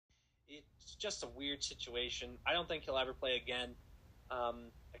it's just a weird situation. I don't think he'll ever play again.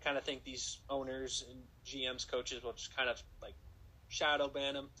 I kind of think these owners and GMs, coaches will just kind of like shadow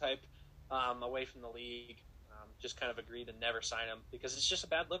ban him type away from the league. Just kind of agree to never sign him because it's just a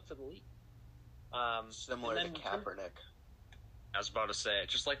bad look for the league. Similar to Kaepernick. I was about to say,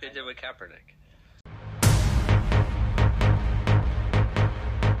 just like they did with Kaepernick.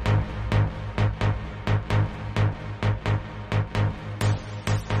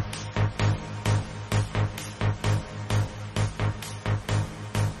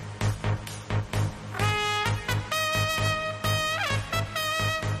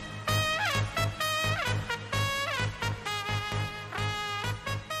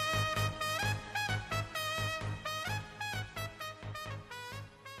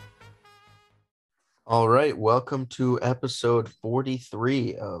 All right, welcome to episode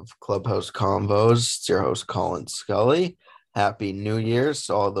 43 of Clubhouse Convos. It's your host, Colin Scully. Happy New Year's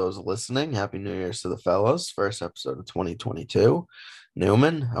to all those listening. Happy New Year's to the fellows. First episode of 2022.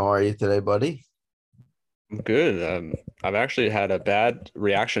 Newman, how are you today, buddy? I'm good. I've actually had a bad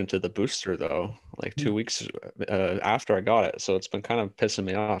reaction to the booster, though, like 2 weeks after I got it. So it's been kind of pissing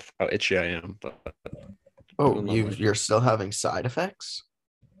me off how itchy I am. But you're still having side effects?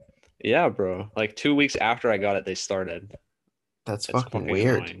 Yeah, bro. Like 2 weeks after I got it, they started. That's fucking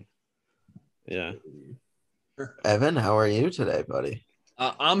weird. Annoying. Yeah. Evan, how are you today, buddy?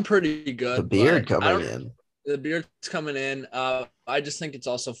 I'm pretty good. The beard coming in. The beard's coming in. I just think it's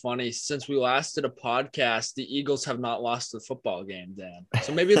also funny. Since we last did a podcast, the Eagles have not lost a football game, Dan.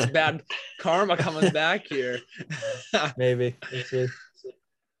 So maybe it's bad karma coming back here. Maybe.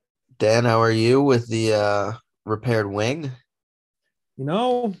 Dan, how are you with the repaired wing?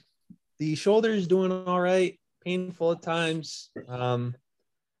 The shoulder's doing all right. Painful at times.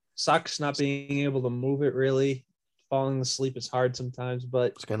 Sucks not being able to move it really. Falling asleep is hard sometimes,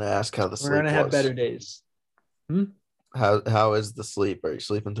 but I was gonna ask how the sleep we're gonna have was. better days. How is the sleep? Are you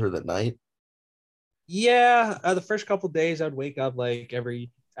sleeping through the night? Yeah, the first couple of days I'd wake up like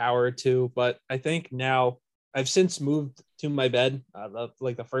every hour or two, but I think now I've since moved to my bed.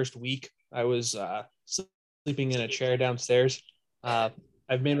 Like the first week, I was sleeping in a chair downstairs.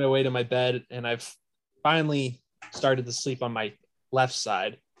 I've made my way to my bed, and I've finally started to sleep on my left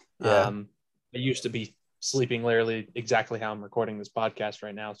side. Yeah. I used to be sleeping literally exactly how I'm recording this podcast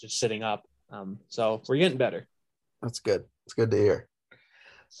right now. It's just sitting up. So we're getting better. That's good. It's good to hear.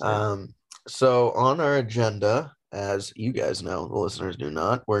 So on our agenda, as you guys know, the listeners do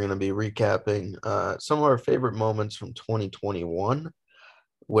not, we're going to be recapping some of our favorite moments from 2021.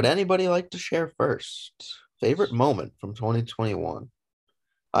 Would anybody like to share first? Favorite moment from 2021?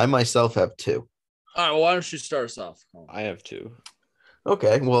 I myself have two. All right, well, why don't you start us off? I have two.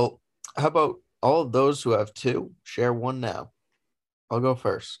 Okay, well, how about all of those who have two, share one now. I'll go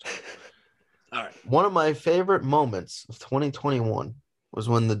first. All right. One of my favorite moments of 2021 was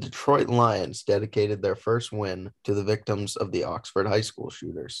when the Detroit Lions dedicated their first win to the victims of the Oxford High School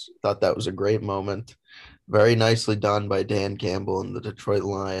shooters. Thought that was a great moment. Very nicely done by Dan Campbell and the Detroit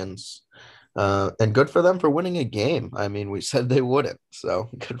Lions. And good for them for winning a game. I mean, we said they wouldn't, so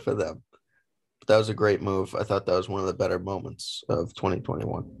good for them. But that was a great move. I thought that was one of the better moments of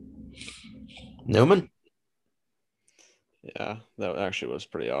 2021. Newman? Yeah, that actually was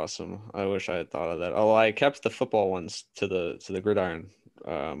pretty awesome. I wish I had thought of that. Oh, I kept the football ones to the gridiron.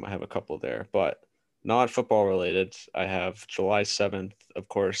 I have a couple there, but not football related. I have July 7th, of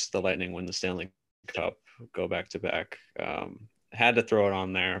course, the Lightning win the Stanley Cup, go back to back. Had to throw it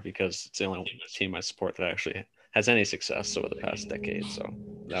on there because it's the only team I support that actually has any success over the past decade. So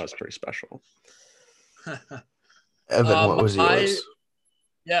that was pretty special. Evan, what was yours?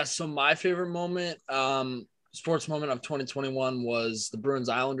 Yeah, so my favorite moment, sports moment of 2021 was the Bruins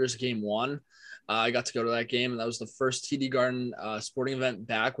Islanders game 1. I got to go to that game, and that was the first TD Garden sporting event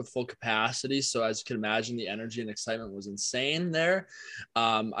back with full capacity. So as you can imagine, the energy and excitement was insane there.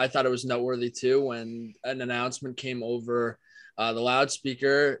 I thought it was noteworthy too when an announcement came over the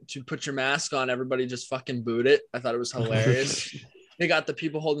loudspeaker to put your mask on. Everybody just fucking booed it. I thought it was hilarious. They got the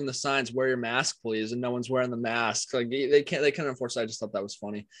people holding the signs, wear your mask, please. And no one's wearing the mask. Like they couldn't enforce it. I just thought that was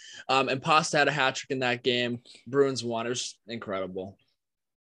funny. And Pasta had a hat trick in that game. Bruins won. It was incredible.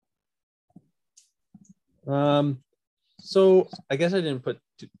 So I guess I didn't put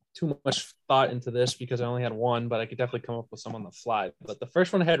too much thought into this because I only had one, but I could definitely come up with some on the fly. But the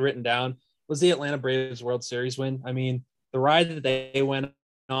first one I had written down was the Atlanta Braves World Series win. I mean, the ride that they went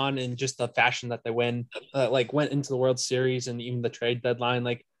on and just the fashion that they went into the World Series and even the trade deadline,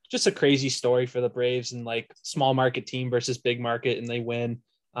 like just a crazy story for the Braves and like small market team versus big market, and they win.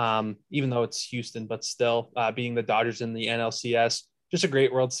 Even though it's Houston, but still beating the Dodgers in the NLCS. just a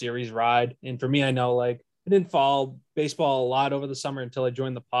great World Series ride. And for me, I know like I didn't follow baseball a lot over the summer until I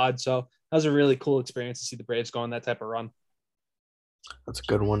joined the pod. So that was a really cool experience to see the Braves go on that type of run. That's a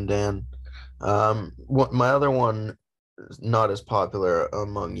good one, Dan. What my other one is not as popular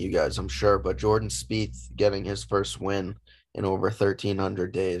among you guys, I'm sure, but Jordan Spieth getting his first win in over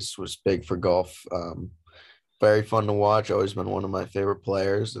 1,300 days was big for golf. Very fun to watch. Always been one of my favorite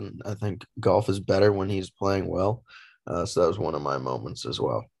players, and I think golf is better when he's playing well. So that was one of my moments as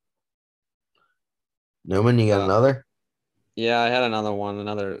well. Newman, you got another? Yeah, I had another one,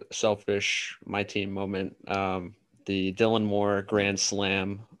 another selfish my team moment. The Dylan Moore grand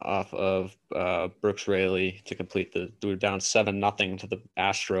slam off of Brooks Raley to complete we were down 7-0 to the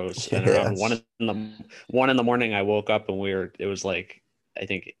Astros, and around one in the morning I woke up and it was like I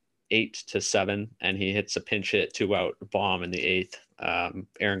think 8-7, and he hits a pinch hit 2-out bomb in the 8th.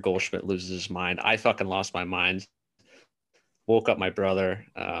 Aaron Goldschmidt loses his mind. I fucking lost my mind. Woke up my brother,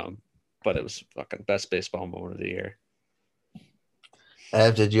 but it was fucking best baseball moment of the year.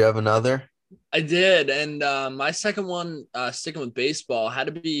 Ev, did you have another? I did, and my second one, sticking with baseball, had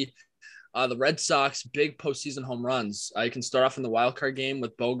to be the Red Sox big postseason home runs. You can start off in the wild card game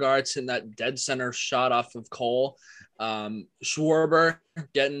with Bogarts in that dead center shot off of Cole. Schwarber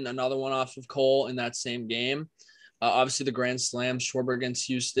getting another one off of Cole in that same game. Obviously, the grand slam, Schwarber against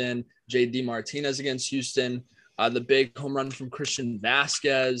Houston, J.D. Martinez against Houston, the big home run from Christian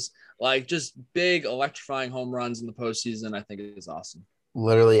Vasquez. Like, just big electrifying home runs in the postseason, I think it is awesome.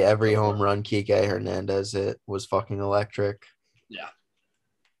 Literally every home run Kike Hernandez hit was fucking electric. Yeah.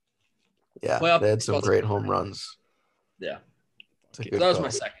 Yeah, they had some great home runs. Yeah. So that was my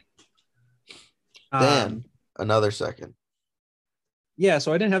second. Dan, another second. Yeah,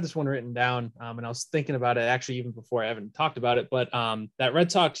 so I didn't have this one written down, and I was thinking about it actually even before I haven't talked about it. But that Red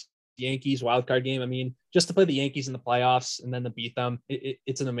Sox Yankees wild card game, I mean, just to play the Yankees in the playoffs and then to beat them,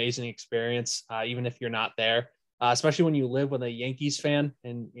 it's an amazing experience, even if you're not there. Especially when you live with a Yankees fan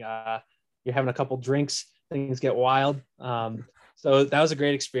and you're having a couple drinks, things get wild. So that was a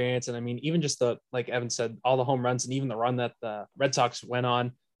great experience. And I mean, even just like Evan said, all the home runs and even the run that the Red Sox went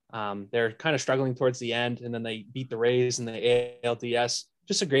on, they're kind of struggling towards the end, and then they beat the Rays in the ALDS.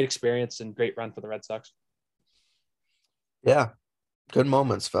 Just a great experience and great run for the Red Sox. Yeah. Good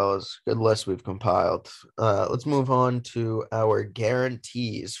moments, fellas. Good list we've compiled. Let's move on to our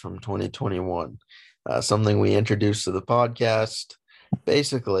guarantees from 2021. Something we introduced to the podcast.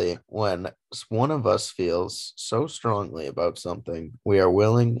 Basically, when one of us feels so strongly about something, we are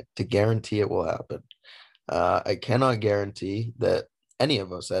willing to guarantee it will happen. I cannot guarantee that any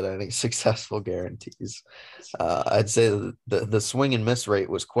of us had any successful guarantees. I'd say the swing and miss rate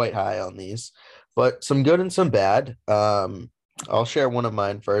was quite high on these, but some good and some bad. I'll share one of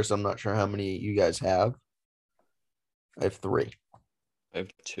mine first. I'm not sure how many you guys have. I have 3. I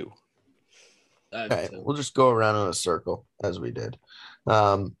have 2. Okay, we'll just go around in a circle as we did.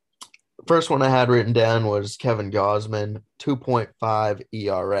 First one I had written down was Kevin Gausman, 2.5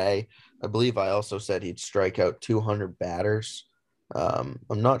 ERA. I believe I also said he'd strike out 200 batters. I'm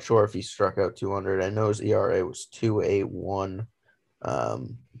not sure if he struck out 200. I know his ERA was 2.81.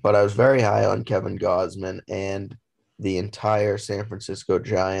 But I was very high on Kevin Gausman and the entire San Francisco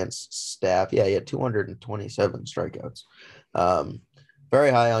Giants staff. Yeah, he had 227 strikeouts.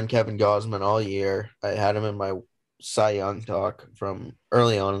 Very high on Kevin Gausman all year. I had him in my Cy Young talk from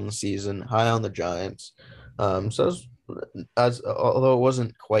early on in the season, high on the Giants. So although it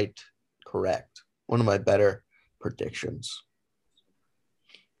wasn't quite correct, one of my better predictions.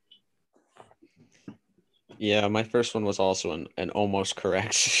 Yeah, my first one was also an almost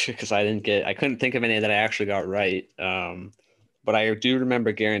correct because I couldn't think of any that I actually got right. But I do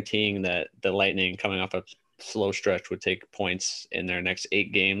remember guaranteeing that the Lightning coming off a slow stretch would take points in their next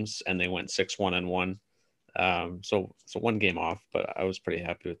 8 games, and they went 6-1-1. So one game off, but I was pretty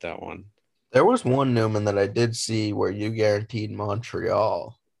happy with that one. There was one, Newman, that I did see where you guaranteed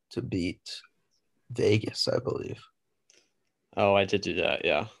Montreal to beat Vegas, I believe. Oh, I did do that,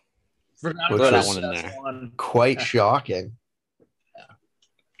 yeah. Forgot Which about was that one in there. Quite shocking. I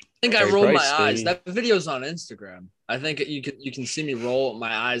think I rolled my eyes. That video's on Instagram. I think you can see me roll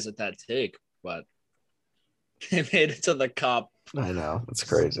my eyes at that take, but they made it to the cup. I know. It's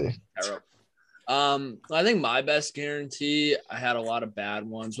crazy. I think my best guarantee, I had a lot of bad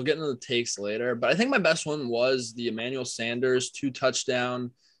ones. We'll get into the takes later, but I think my best one was the Emmanuel Sanders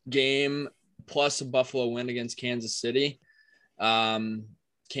 2-touchdown game plus a Buffalo win against Kansas City.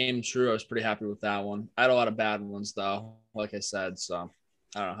 Came true. I was pretty happy with that one. I had a lot of bad ones though, like I said. So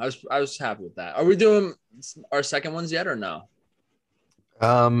I don't know. I was happy with that. Are we doing our second ones yet or no?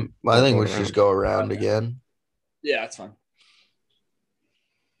 I think we should just go around again. Yeah, that's fine.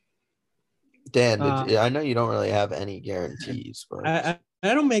 Dan, I know you don't really have any guarantees, but I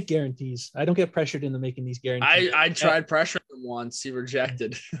don't make guarantees. I don't get pressured into making these guarantees. I tried pressuring him once. He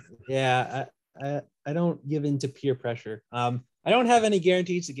rejected. Yeah, I don't give in to peer pressure. I don't have any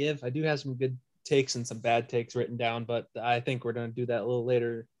guarantees to give. I do have some good takes and some bad takes written down, but I think we're going to do that a little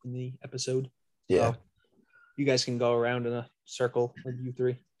later in the episode. Yeah. So you guys can go around in a circle with you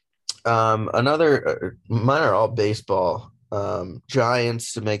three. Mine are all baseball.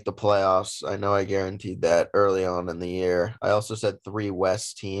 Giants to make the playoffs. I know I guaranteed that early on in the year. I also said 3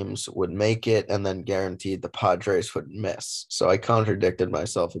 West teams would make it and then guaranteed the Padres would miss. So I contradicted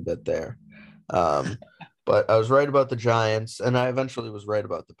myself a bit there. But I was right about the Giants, and I eventually was right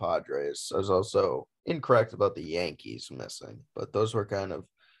about the Padres. I was also incorrect about the Yankees missing, but those were kind of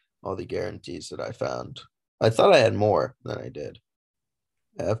all the guarantees that I found. I thought I had more than I did.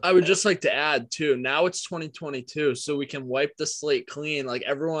 I would just like to add too, now it's 2022, so we can wipe the slate clean. Like,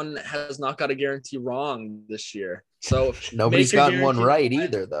 everyone has not got a guarantee wrong this year. So nobody's gotten one right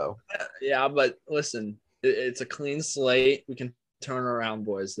either, though. Yeah, but listen, it's a clean slate. We can turn around,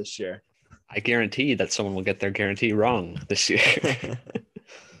 boys, this year. I guarantee that someone will get their guarantee wrong this year.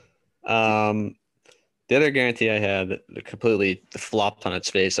 The other guarantee I had completely flopped on its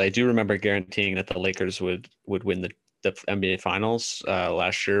face. I do remember guaranteeing that the Lakers would win the NBA Finals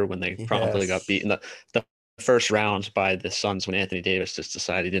last year when they promptly got beaten the first round by the Suns when Anthony Davis just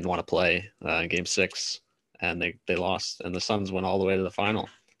decided he didn't want to play in Game 6, and they lost, and the Suns went all the way to the final.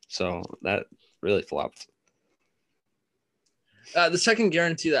 So that really flopped. The second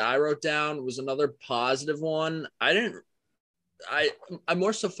guarantee that I wrote down was another positive one. I'm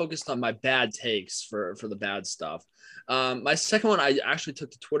more so focused on my bad takes for the bad stuff. My second one, I actually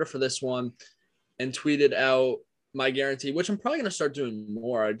took to Twitter for this one and tweeted out my guarantee, which I'm probably going to start doing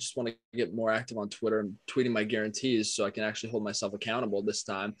more. I just want to get more active on Twitter and tweeting my guarantees so I can actually hold myself accountable this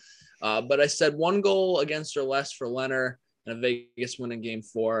time. But I said 1 goal against or less for Leonard and a Vegas win in Game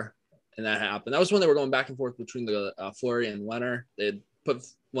 4. And that happened. That was when they were going back and forth between the Fleury and Leonard. They had put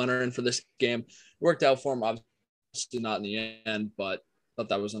Leonard in for this game. It worked out for him, obviously not in the end, but I thought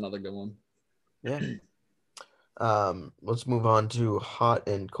that was another good one. Yeah. Let's move on to hot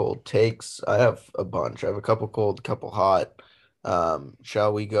and cold takes. I have a bunch. I have a couple cold, couple hot.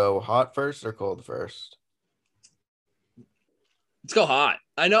 Shall we go hot first or cold first? Let's go hot.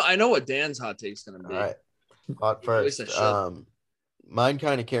 I know what Dan's hot take's going to be. All right. Hot first. At least I should. Mine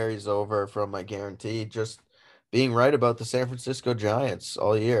kind of carries over from my guarantee. Just being right about the San Francisco Giants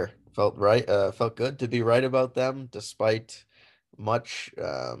all year. Felt right. Felt good to be right about them despite much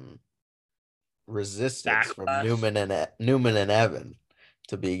resistance from Newman and Evan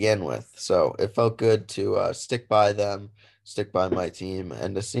to begin with. So it felt good to stick by them, stick by my team,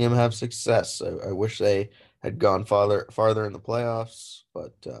 and to see them have success. I wish they had gone farther in the playoffs,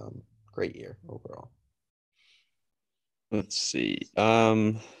 but great year overall. Let's see.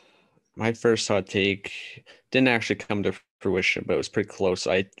 My first hot take didn't actually come to fruition, but it was pretty close.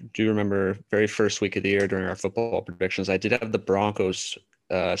 I do remember very first week of the year during our football predictions, I did have the Broncos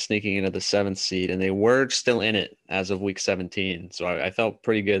sneaking into the 7th seed, and they were still in it as of week 17. So I felt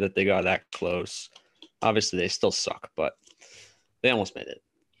pretty good that they got that close. Obviously, they still suck, but they almost made it.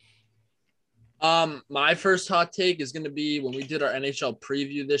 My first hot take is going to be when we did our NHL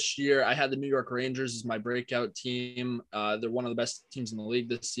preview this year. I had the New York Rangers as my breakout team. They're one of the best teams in the league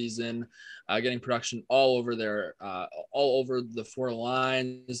this season, getting production all over the 4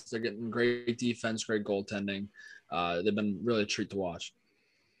 lines. They're getting great defense, great goaltending. They've been really a treat to watch.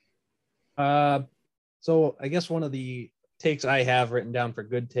 So I guess one of the takes I have written down for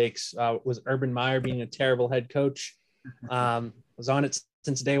good takes was Urban Meyer being a terrible head coach. Was on it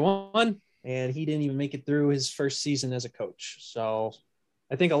since day one, and he didn't even make it through his first season as a coach. So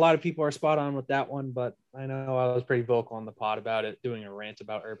I think a lot of people are spot on with that one, but I know I was pretty vocal on the pod about it, doing a rant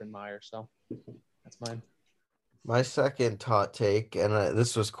about Urban Meyer. So that's mine. My second hot take, and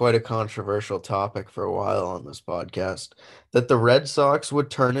this was quite a controversial topic for a while on this podcast, that the Red Sox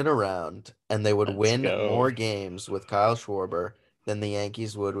would turn it around and they would win more games with Kyle Schwarber than the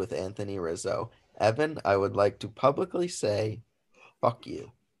Yankees would with Anthony Rizzo. Evan, I would like to publicly say, fuck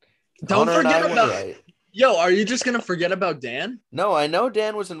you. Don't Connor forget and I about were right. Yo, are you just going to forget about Dan? No, I know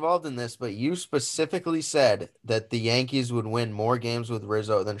Dan was involved in this, but you specifically said that the Yankees would win more games with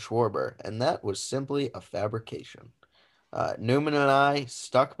Rizzo than Schwarber, and that was simply a fabrication. Newman and I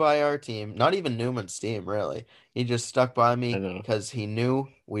stuck by our team. Not even Newman's team, really. He just stuck by me because he knew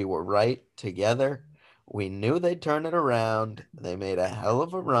we were right together. We knew they'd turn it around. They made a hell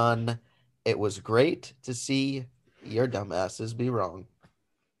of a run. It was great to see your dumbasses be wrong.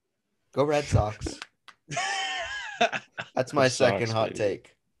 Go Red Sox. That's my second hot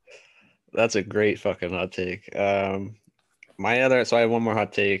take. That's a great fucking hot take. So I have one more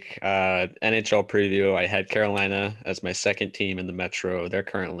hot take. NHL preview. I had Carolina as my second team in the Metro. They're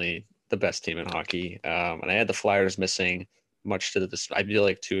currently the best team in hockey. And I had the Flyers missing, much to the. I feel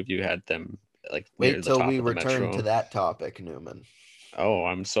like two of you had them like near Wait the till top we of the return Metro. to that topic, Newman. Oh,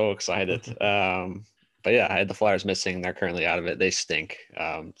 I'm so excited. But yeah, I had the Flyers missing. They're currently out of it. They stink.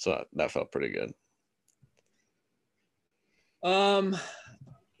 So that felt pretty good.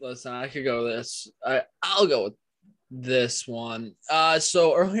 Listen, I could go this. I'll go with this one.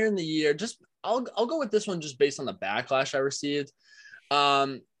 So earlier in the year, I'll go with this one just based on the backlash I received.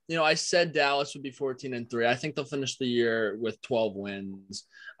 I said Dallas would be 14-3. I think they'll finish the year with 12 wins.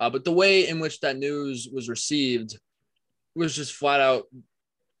 But the way in which that news was received was just flat out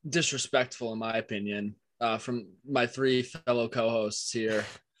disrespectful, in my opinion, from my three fellow co-hosts here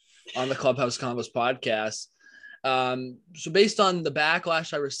on the Clubhouse Convos podcast. So based on the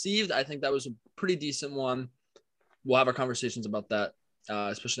backlash I received, I think that was a pretty decent one. We'll have our conversations about that,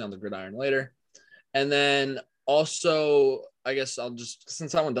 especially on the gridiron later. And then also, I guess I'll just,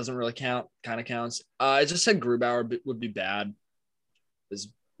 since that one doesn't really count, kind of counts. I just said Grubauer would be bad. As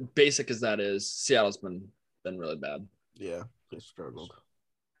basic as that is, Seattle's been really bad. Yeah, they struggled.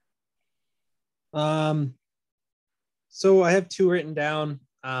 So I have two written down.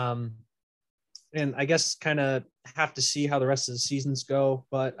 And I guess kind of have to see how the rest of the seasons go.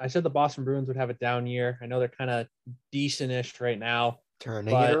 But I said the Boston Bruins would have a down year. I know they're kind of decent-ish right now.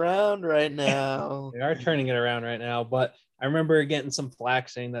 Turning it around right now. They are turning it around right now. But I remember getting some flack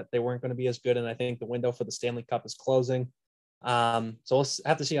saying that they weren't going to be as good. And I think the window for the Stanley Cup is closing. So we'll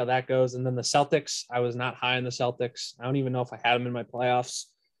have to see how that goes. And then the Celtics, I was not high on the Celtics. I don't even know if I had them in my playoffs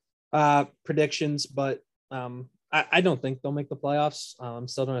predictions. But I don't think they'll make the playoffs. I'm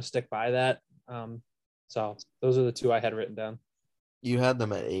still going to stick by that. So those are the two I had written down. You had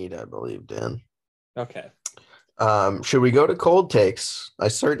them at 8, I believe, Dan. Okay. Should we go to cold takes? I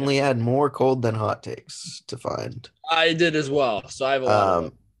certainly had more cold than hot takes to find. I did as well. So I have a lot of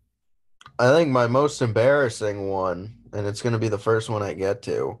them. I think my most embarrassing one, and it's going to be the first one I get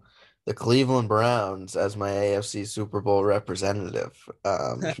to, the Cleveland Browns as my AFC Super Bowl representative.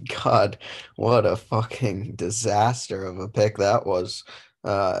 God, what a fucking disaster of a pick that was.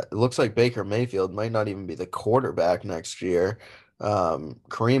 It looks like Baker Mayfield might not even be the quarterback next year.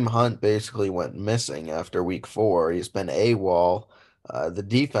 Kareem Hunt basically went missing after week 4. He's been AWOL. The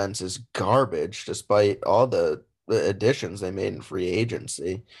defense is garbage despite all the additions they made in free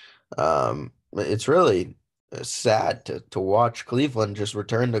agency. It's really sad to watch Cleveland just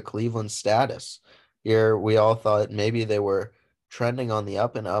return to Cleveland status. Here we all thought maybe they were trending on the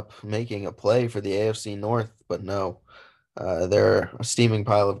up and up, making a play for the AFC North, but no. They're a steaming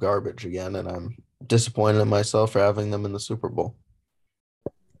pile of garbage again, and I'm disappointed in myself for having them in the Super Bowl.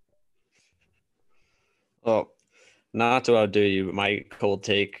 Well, not to outdo you, but my cold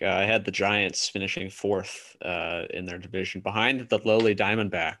take, I had the Giants finishing 4th in their division behind the lowly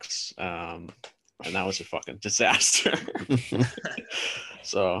Diamondbacks, and that was a fucking disaster.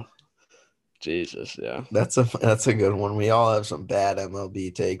 So, Jesus, yeah. That's a good one. We all have some bad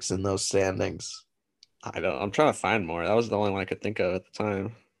MLB takes in those standings. I'm trying to find more. That was the only one I could think of at the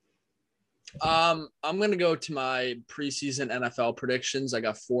time. I'm gonna go to my preseason NFL predictions. I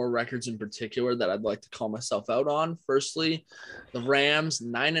got 4 records in particular that I'd like to call myself out on. Firstly, the Rams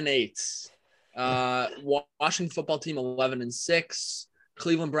 9-8, Washington football team 11-6,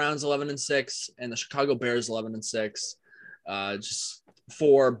 Cleveland Browns 11-6, and the Chicago Bears 11-6. Just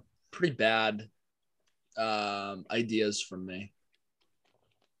 4 pretty bad ideas from me.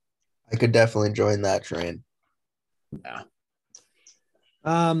 I could definitely join that train. Yeah.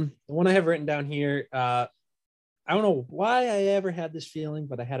 The one I have written down here, I don't know why I ever had this feeling,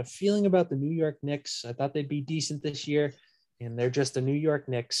 but I had a feeling about the New York Knicks. I thought they'd be decent this year, and they're just the New York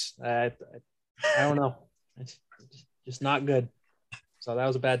Knicks. I don't know. It's just not good. So that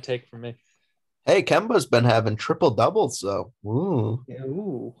was a bad take from me. Hey, Kemba's been having triple doubles, though. Ooh. Yeah,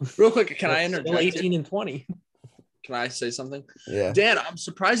 ooh. Real quick, can I interject? 18 and 20. Can I say something? Yeah. Dan, I'm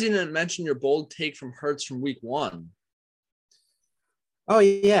surprised you didn't mention your bold take from Hurts from week 1. Oh,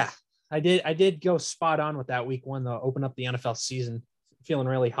 yeah. I did go spot on with that week 1, though. Open up the NFL season. Feeling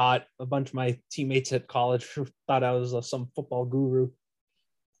really hot. A bunch of my teammates at college thought I was some football guru.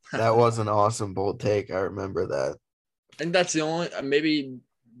 That was an awesome bold take. I remember that. And that's the only, maybe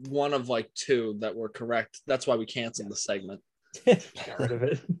one of like 2 that were correct. That's why we canceled the segment. Got rid of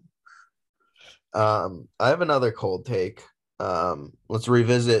it. I have another cold take. Let's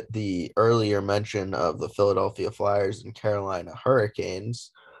revisit the earlier mention of the Philadelphia Flyers and Carolina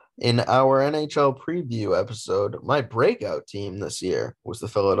Hurricanes. In our NHL preview episode, my breakout team this year was the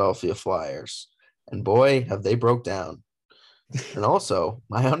Philadelphia Flyers. And boy, have they broke down. And also,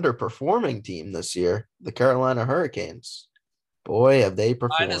 my underperforming team this year, the Carolina Hurricanes. Boy, have they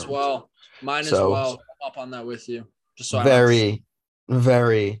performed. Mine as well. So, I'm up on that with you. Just so very,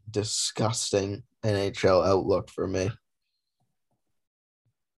 very disgusting NHL outlook for me.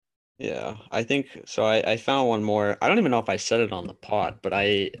 Yeah, I think so. I found one more. I don't even know if I said it on the pod, but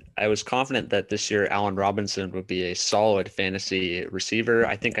I was confident that this year Allen Robinson would be a solid fantasy receiver.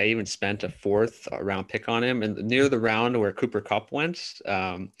 I think I even spent a fourth round pick on him, and near the round where Cooper Kupp went,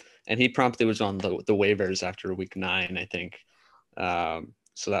 and he promptly was on the waivers after week 9, I think.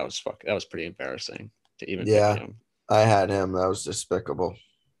 So that was pretty embarrassing to even pick him. I had him. That was despicable.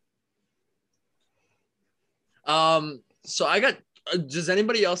 So I got. Does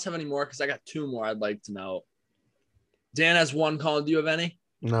anybody else have any more? Because I got 2 more I'd like to know. Dan has 1. Colin, do you have any?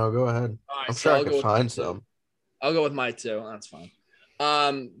 No, go ahead. Right, I'm sure I could find some. I'll go with my 2. That's fine.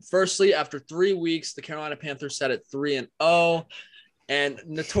 Firstly, after 3 weeks, the Carolina Panthers set at 3-0, and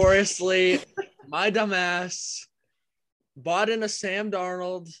notoriously, my dumbass bought into Sam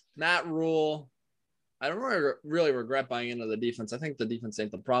Darnold, Matt Rule. I don't really regret buying into the defense. I think the defense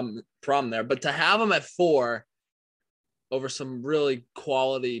ain't the problem there, but to have them at 4 over some really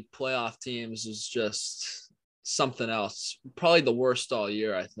quality playoff teams is just something else. Probably the worst all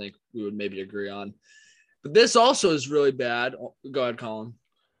year, I think we would maybe agree on. But this also is really bad. Go ahead, Colin.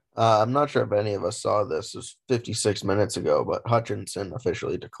 I'm not sure if any of us saw this. It was 56 minutes ago, but Hutchinson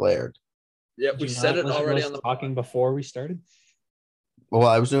officially declared. Yeah, we said it already on the talking before we started. Well,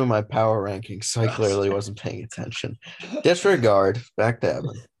 I was doing my power rankings, so I clearly wasn't paying attention. Disregard. Back to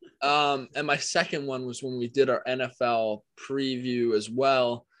Evan. And my second one was when we did our NFL preview as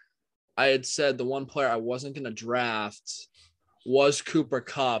well. I had said the one player I wasn't going to draft was Cooper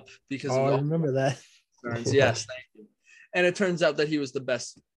Kupp because I remember that. Yes, thank you. And it turns out that he was the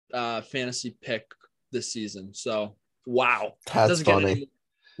best fantasy pick this season. So, wow. That's funny.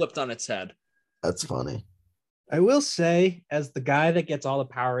 Flipped on its head. That's funny. I will say, as the guy that gets all the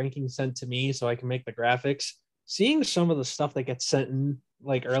power rankings sent to me so I can make the graphics, seeing some of the stuff that gets sent in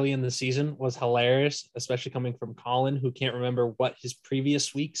like early in the season was hilarious, especially coming from Colin, who can't remember what his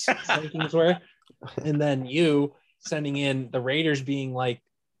previous week's rankings were. And then you sending in the Raiders being like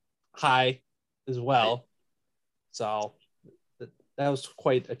high as well. So that was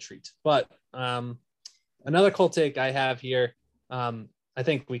quite a treat. But another cool take I have here, I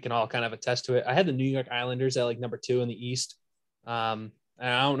think we can all kind of attest to it. I had the New York Islanders at like number 2 in the East. And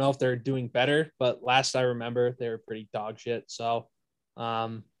I don't know if they're doing better, but last I remember, they were pretty dog shit. So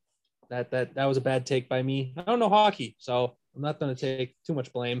that was a bad take by me. I don't know hockey, so I'm not going to take too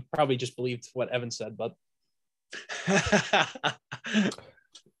much blame. Probably just believed what Evan said, but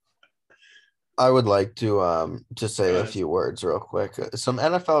I would like to say a few words real quick. Some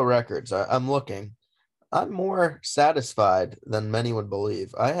NFL records. I'm looking. I'm more satisfied than many would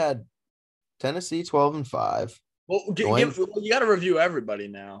believe. I had Tennessee 12-5. Well, you got to review everybody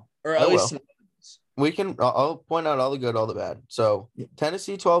now, or at least. We can. I'll point out all the good, all the bad. So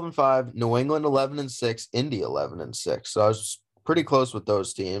Tennessee 12-5, New England 11-6, Indy 11-6. So I was pretty close with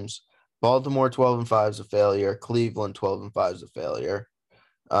those teams. Baltimore 12-5 is a failure. Cleveland 12-5 is a failure.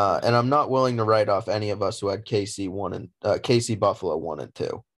 And I'm not willing to write off any of us who had KC Buffalo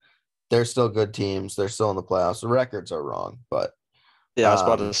 1-2. They're still good teams. They're still in the playoffs. The records are wrong, but yeah, I was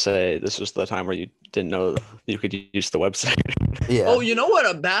about to say this was the time where you didn't know you could use the website. Yeah. Oh, you know what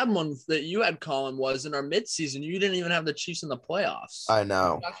a bad one that you had, Colin, was in our midseason. You didn't even have the Chiefs in the playoffs. I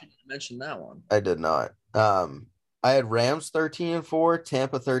know. You actually didn't mention that one. I did not. I had Rams 13-4,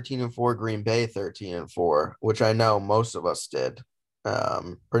 Tampa 13-4, Green Bay 13-4, which I know most of us did.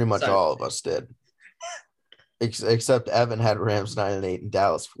 Pretty much all of us did. Except Evan had Rams 9-8 and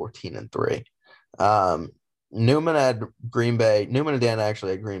Dallas 14-3. Newman had Green Bay. Newman and Dan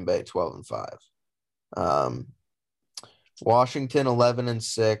actually had Green Bay 12-5. Washington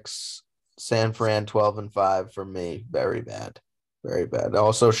 11-6. San Fran 12-5 for me. Very bad. Very bad.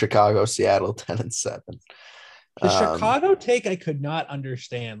 Also Chicago, Seattle 10-7. The Chicago take I could not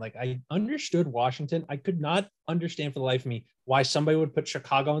understand. Like I understood Washington. I could not understand for the life of me why somebody would put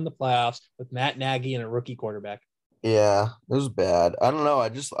Chicago in the playoffs with Matt Nagy and a rookie quarterback. Yeah, it was bad. I don't know.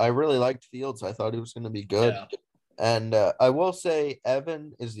 I really liked Fields. I thought he was going to be good. Yeah. And I will say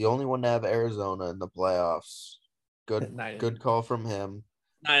Evan is the only one to have Arizona in the playoffs. Good call from him.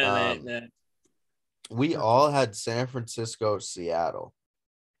 9-8. We all had San Francisco, Seattle,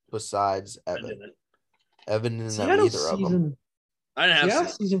 besides Evan. Evan didn't have either of them. I didn't The have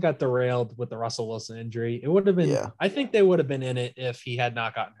offseason got derailed with the Russell Wilson injury. It would have been. Yeah. I think they would have been in it if he had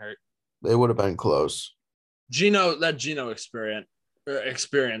not gotten hurt. They would have been close. Gino experience.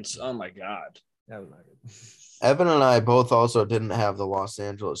 Oh my God. That was not good. Evan and I both also didn't have the Los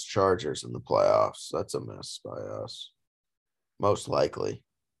Angeles Chargers in the playoffs. That's a miss by us. Most likely.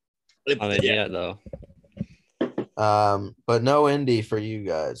 I mean, yeah, though. But no Indy for you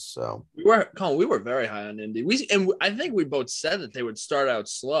guys. So We were very high on Indy. I think we both said that they would start out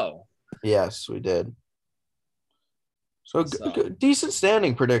slow. yes, we did. So good, decent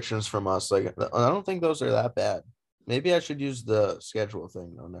standing predictions from us. Like I don't think those are that bad. Maybe I should use the schedule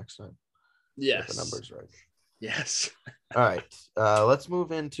thing though next time. Yes. Get the numbers right. Yes. All right. Let's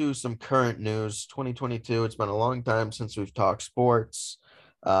move into some current news. 2022. It's been a long time since we've talked sports.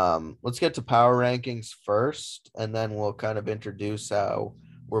 Let's get to power rankings first, and then we'll kind of introduce how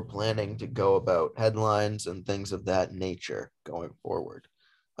we're planning to go about headlines and things of that nature going forward.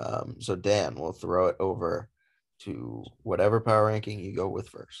 So Dan, we'll throw it over to whatever power ranking you go with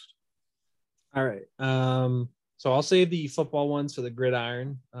first. All right. So I'll save the football ones for the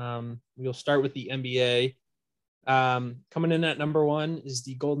gridiron. We'll start with the NBA. Coming in at number 1 is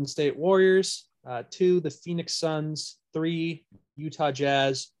the Golden State Warriors. 2, the Phoenix Suns. 3, Utah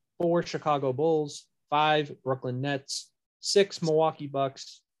Jazz. 4, Chicago Bulls. 5, Brooklyn Nets. 6, Milwaukee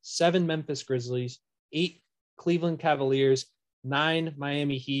Bucks. 7, Memphis Grizzlies. 8, Cleveland Cavaliers. 9,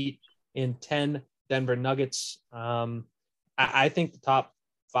 Miami Heat. And 10, Denver Nuggets. I think the top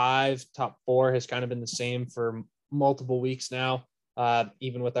 5, top 4 has kind of been the same for multiple weeks now,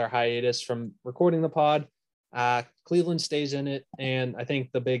 even with our hiatus from recording the pod. Cleveland stays in it, and I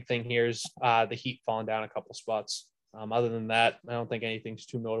think the big thing here is the Heat falling down a couple spots. Other than that, I don't think anything's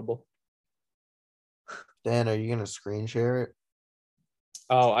too notable. Dan, are you going to screen share it?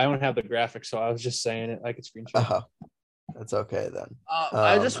 Oh, I don't have the graphics, so I was just saying it. I could screen share. That's okay then.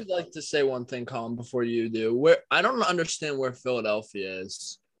 I just would like to say one thing, Colin, before you do. I don't understand where Philadelphia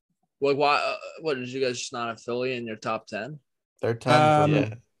is. Like, why? What did you guys just not have Philly in your top 10? They're 10 for me.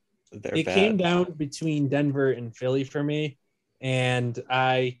 Yeah. It came down between Denver and Philly for me, and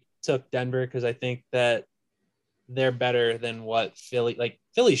I took Denver because I think that they're better than what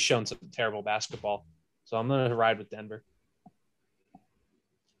Philly's shown some terrible basketball. So I'm going to ride with Denver.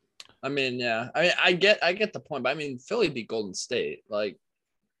 I mean, yeah. I get the point, but I mean, Philly beat Golden State. Like,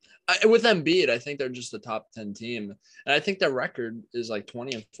 with Embiid, I think they're just a top 10 team, and I think their record is like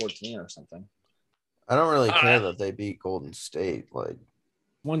 20-14 or something. I don't really care that they beat Golden State. Like,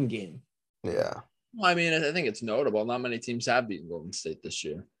 1 game. Yeah. Well, I mean, I think it's notable. Not many teams have beaten Golden State this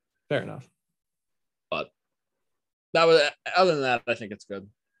year. Fair enough. But other than that, I think it's good.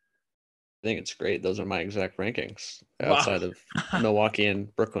 I think it's great. Those are my exact rankings outside of Milwaukee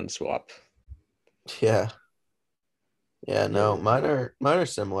and Brooklyn swap. Yeah. Yeah, no, mine are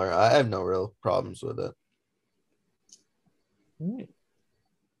similar. I have no real problems with it. All right.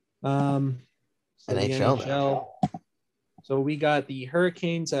 So NHL. So we got the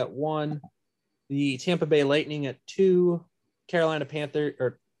Hurricanes at 1, the Tampa Bay Lightning at 2, Florida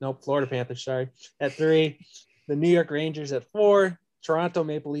Panthers, at 3, the New York Rangers at 4, Toronto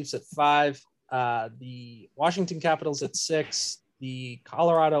Maple Leafs at 5, the Washington Capitals at 6, the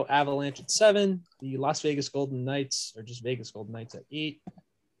Colorado Avalanche at 7, the Las Vegas Golden Knights, or just Vegas Golden Knights at 8,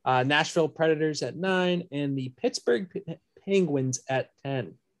 Nashville Predators at 9, and the Pittsburgh Penguins at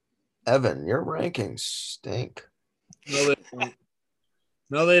 10. Evan, your rankings stink.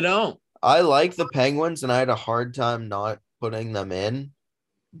 No, they don't. I like the Penguins, and I had a hard time not putting them in.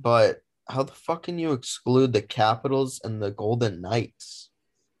 But how the fuck can you exclude the Capitals and the Golden Knights?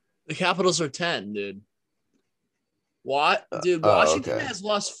 The Capitals are 10, dude. What, dude?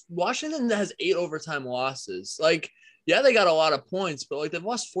 Washington has 8 overtime losses. Like, yeah, they got a lot of points, but like they've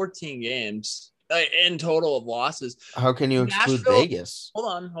lost 14 games in total of losses. How can you exclude Vegas?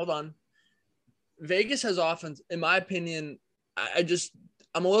 Hold on. Vegas has offense, in my opinion.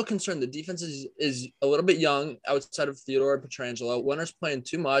 I'm a little concerned. The defense is a little bit young outside of Theodore and Pietrangelo. Winter's playing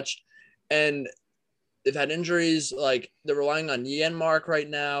too much, and they've had injuries. Like, they're relying on Janmark right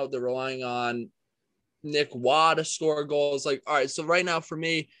now. They're relying on Nick Waugh to score goals. Like, all right, so right now for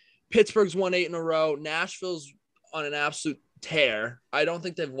me, Pittsburgh's won 8 in a row. Nashville's on an absolute tear. I don't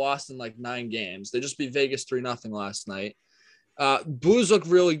think they've lost in like 9 games. They just beat Vegas 3-0 last night. Blues look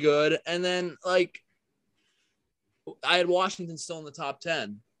really good. And then, like, I had Washington still in the top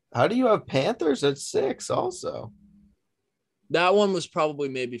 10. How do you have Panthers at 6 also? That one was probably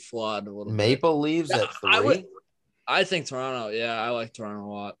maybe flawed a little Maple Leafs at 3? I think Toronto. Yeah, I like Toronto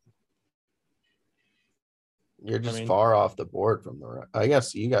a lot. You're just far off the board from the – I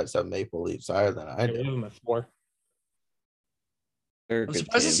guess you guys have Maple Leafs higher than I do. I have them at 4. They're a I'm good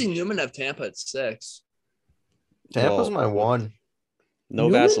surprised to team. see Newman have Tampa at 6. Tampa's Well, my one. No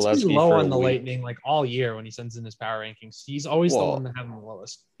Newman's been Vasilevsky low for on a the week. Lightning like all year when he sends in his power rankings. He's always the Well, one that has the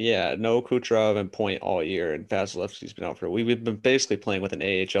lowest. Yeah, no Kucherov and Point all year, and Vasilevsky's been out for a week. We've been basically playing with an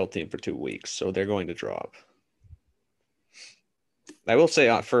AHL team for 2 weeks, so they're going to drop. I will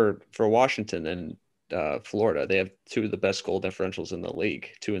say for Washington and Florida, they have two of the best goal differentials in the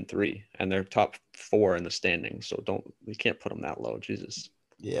league, 2 and 3, and they're top 4 in the standings. So we can't put them that low. Jesus.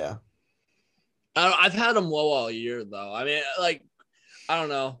 Yeah. I've had them low all year, though. I mean, like, I don't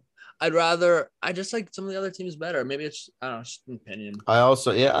know. I just like some of the other teams better. Maybe it's, I don't know, just an opinion. I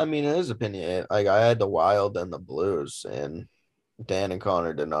also, yeah, I mean, it is opinion. Like, I had the Wild and the Blues, and Dan and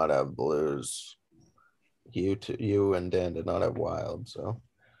Connor did not have Blues. You and Dan did not have Wild, so.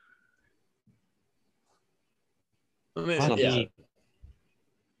 I mean, Fuck yeah. me.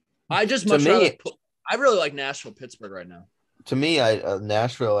 I just To much me- rather I really like Nashville, Pittsburgh right now. To me,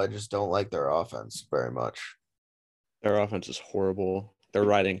 Nashville, I just don't like their offense very much. Their offense is horrible. They're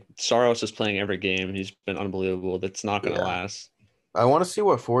riding. Saros is playing every game. He's been unbelievable. That's not going to Yeah. last. I want to see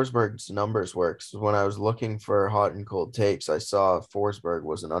what Forsberg's numbers were, because when I was looking for hot and cold takes, I saw Forsberg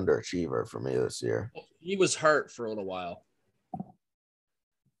was an underachiever for me this year. He was hurt for a little while.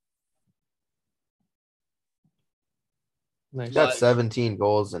 Nice. He got But- 17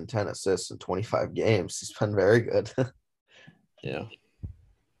 goals and 10 assists in 25 games. He's been very good. Yeah.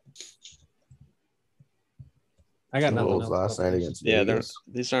 I got Two nothing goals else last about night this. against Yeah, Vegas.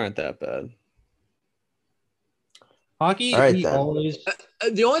 these aren't that bad. Hockey. All right, we then. always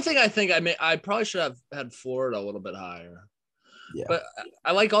The only thing I think I probably should have had Florida a little bit higher. Yeah. But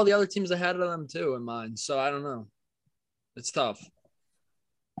I like all the other teams I had of them too in mind. So I don't know. It's tough.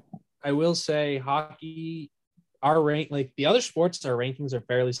 I will say hockey, our rank, like the other sports, our rankings are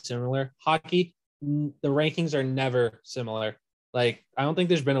fairly similar. Hockey, the rankings are never similar. Like, I don't think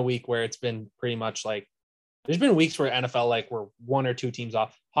there's been a week where it's been pretty much like, there's been weeks where NFL, like, we're 1 or 2 teams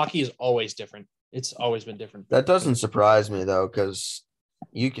off. Hockey is always different. It's always been different. That doesn't surprise me though, because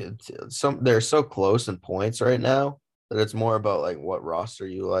they're so close in points right now that it's more about like what roster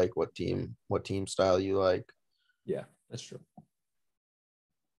you like, what team style you like. Yeah, that's true.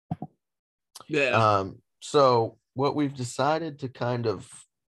 Yeah. So what we've decided to kind of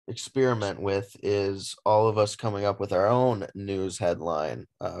experiment with is all of us coming up with our own news headline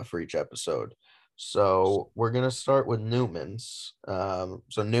for each episode. So we're going to start with Newman's.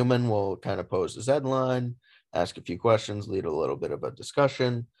 So Newman will kind of pose his headline, ask a few questions, lead a little bit of a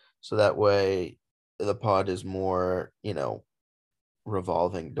discussion. So that way the pod is more,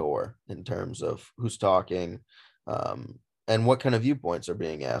 revolving door in terms of who's talking and what kind of viewpoints are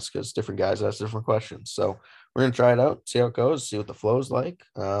being asked, because different guys ask different questions. So we're going to try it out, see how it goes, see what the flow is like.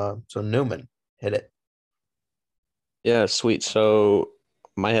 So Newman, hit it. Yeah, sweet. So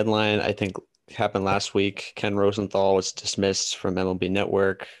my headline, I think, happened last week. Ken Rosenthal was dismissed from MLB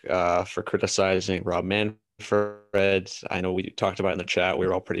Network for criticizing Rob Manfred. I know we talked about it in the chat. We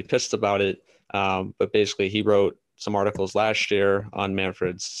were all pretty pissed about it. But basically, he wrote some articles last year on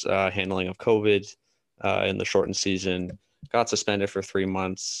Manfred's handling of COVID in the shortened season, got suspended for 3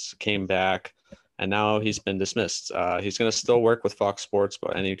 months, came back, and now he's been dismissed. He's going to still work with Fox Sports,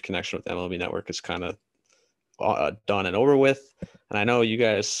 but any connection with MLB Network is kind of done and over with. And I know you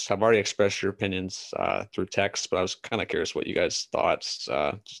guys have already expressed your opinions through text, but I was kind of curious what you guys thought.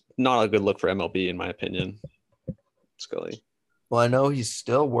 Not a good look for MLB, in my opinion. Scully. Well, I know he's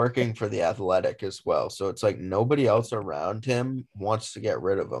still working for the Athletic as well. So it's like nobody else around him wants to get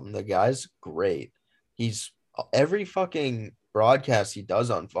rid of him. The guy's great. He's every fucking broadcast he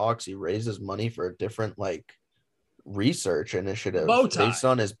does on Fox, he raises money for a different like research initiative Bow tie. based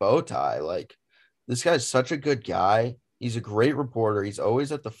on his bow tie. Like, this guy's such a good guy. He's a great reporter. He's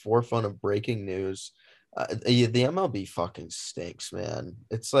always at the forefront of breaking news. The MLB fucking stinks, man.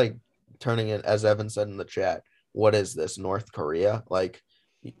 It's like turning it, as Evan said in the chat, what is this, North Korea? Like,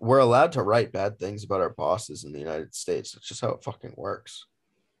 we're allowed to write bad things about our bosses in the United States. It's just how it fucking works.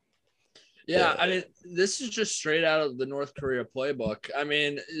 Yeah, I mean, this is just straight out of the North Korea playbook. I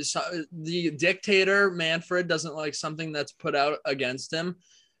mean, the dictator Manfred doesn't like something that's put out against him.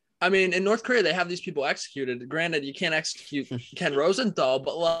 I mean, in North Korea, they have these people executed. Granted, you can't execute Ken Rosenthal,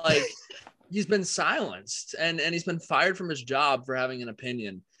 but like, he's been silenced and he's been fired from his job for having an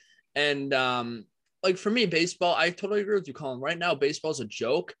opinion. And like, for me, baseball, I totally agree with you, Colin. Right now, baseball is a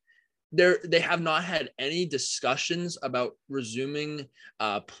joke. They have not had any discussions about resuming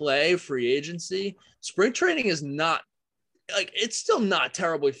play, free agency. Spring training is not, like, it's still not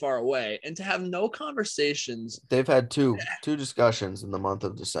terribly far away. And to have no conversations. They've had two discussions in the month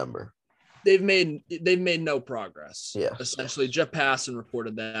of December. they've made no progress. Yeah. Essentially, Jeff Passan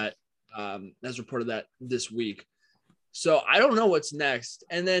reported that has reported that this week. So I don't know what's next.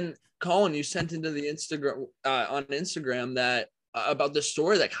 And then Colin, you sent into the Instagram on Instagram that about this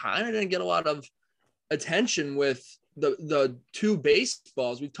story that kind of didn't get a lot of attention with the two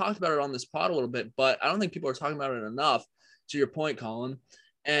baseballs. We've talked about it on this pod a little bit, but I don't think people are talking about it enough. To your point, Colin,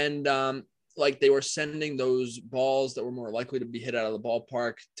 and like they were sending those balls that were more likely to be hit out of the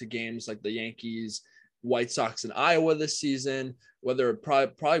ballpark to games like the Yankees, White Sox, and Iowa this season. Whether it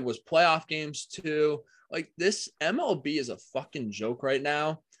probably was playoff games too. Like this MLB is a fucking joke right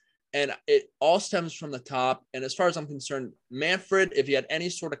now. And it all stems from the top. And as far as I'm concerned, Manfred, if he had any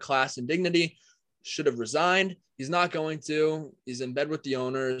sort of class and dignity, should have resigned. He's not going to. He's in bed with the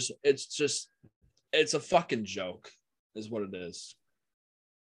owners. It's a fucking joke is what it is.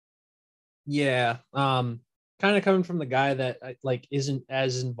 Yeah. Kind of coming from the guy that like isn't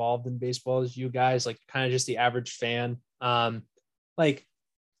as involved in baseball as you guys, like kind of just the average fan. Like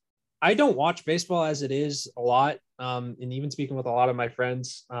I don't watch baseball as it is a lot. And even speaking with a lot of my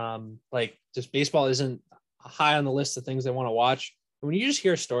friends, like just baseball isn't high on the list of things they want to watch. And when you just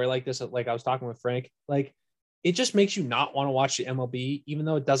hear a story like this, like I was talking with Frank, like it just makes you not want to watch the MLB, even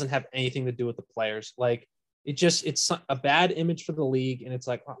though it doesn't have anything to do with the players. Like it's a bad image for the league. And it's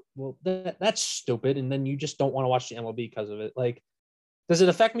like, oh, well, that's stupid. And then you just don't want to watch the MLB because of it. Like, does it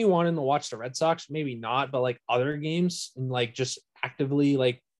affect me wanting to watch the Red Sox? Maybe not, but like other games and like just actively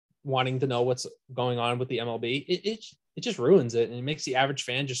like wanting to know what's going on with the MLB, it just ruins it. And it makes the average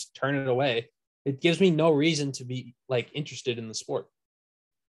fan just turn it away. It gives me no reason to be like interested in the sport.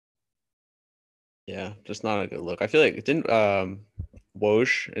 Yeah, just not a good look. I feel like didn't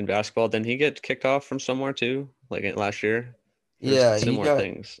Woj in basketball, didn't he get kicked off from somewhere too? Like last year? Yeah, Similar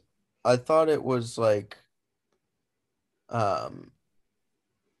things. I thought it was like I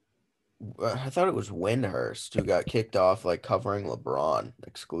thought it was Windhurst who got kicked off like covering LeBron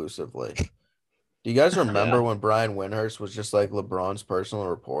exclusively. Do you guys remember when Brian Windhurst was just like LeBron's personal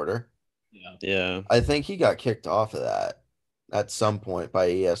reporter? Yeah. I think he got kicked off of that at some point by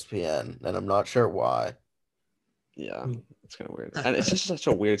ESPN, and I'm not sure why. Yeah, it's kind of weird. And it's just such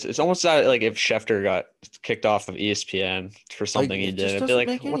a weird. It's almost like if Schefter got kicked off of ESPN for something he did. It'd be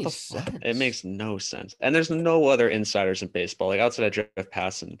like, what the fuck? It makes no sense. And there's no other insiders in baseball, like outside of Jeff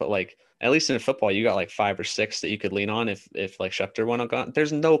Passan. But like, at least in football, you got like 5 or 6 that you could lean on if like Schefter went on.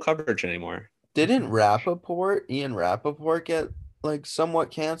 There's no coverage anymore. Didn't Ian Rappaport get like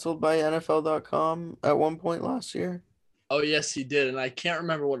somewhat canceled by NFL.com at one point last year? Oh, yes, he did. And I can't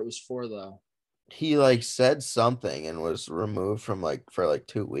remember what it was for, though. He like said something and was removed from like for like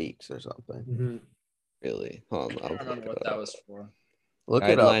 2 weeks or something. Mm-hmm. Really? I don't remember what that was for. Look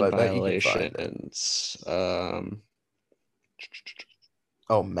it up. I bet you can find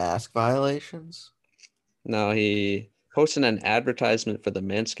it. Mask violations? No, he posted an advertisement for the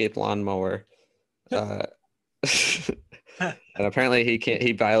Manscaped lawnmower. And apparently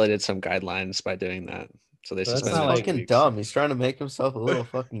he violated some guidelines by doing that. So they That's suspended not him. fucking dumb. He's trying to make himself a little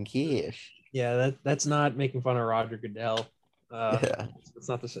fucking quiche. Yeah, that's not making fun of Roger Goodell. Yeah, it's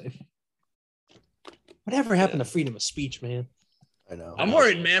not the same. Whatever happened to freedom of speech, man? I know. I'm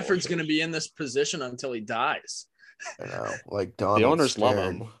worried Manfred's going to be in this position until he dies. I know. Like Donald the owners Stern. love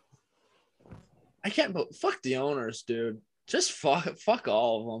him. I can't. Fuck the owners, dude. Just fuck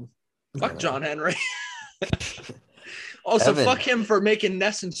all of them. Fuck John Henry. Also, Evan. fuck him for making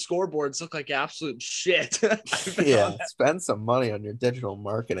Ness and scoreboards look like absolute shit. Yeah, spend some money on your digital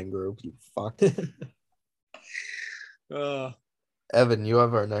marketing group, you fuck. Evan, you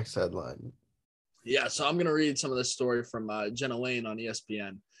have our next headline. Yeah, so I'm going to read some of this story from Jenna Lane on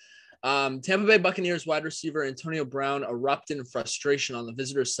ESPN. Tampa Bay Buccaneers wide receiver Antonio Brown erupted in frustration on the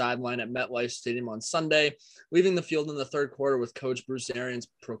visitors' sideline at MetLife Stadium on Sunday, leaving the field in the third quarter with coach Bruce Arians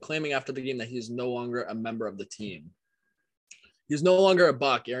proclaiming after the game that he is no longer a member of the team. He's no longer a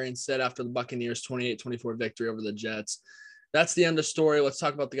Buck, Arians said after the Buccaneers' 28-24 victory over the Jets. That's the end of story. Let's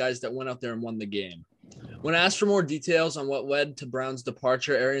talk about the guys that went out there and won the game. When asked for more details on what led to Brown's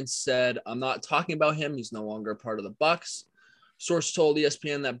departure, Arians said, "I'm not talking about him. He's no longer a part of the Bucs." Source told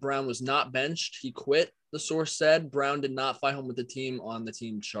ESPN that Brown was not benched. He quit, the source said. Brown did not fly home with the team on the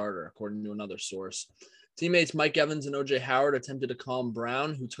team charter, according to another source. Teammates Mike Evans and O.J. Howard attempted to calm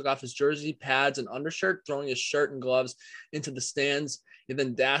Brown, who took off his jersey, pads, and undershirt, throwing his shirt and gloves into the stands. He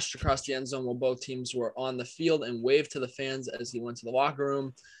then dashed across the end zone while both teams were on the field and waved to the fans as he went to the locker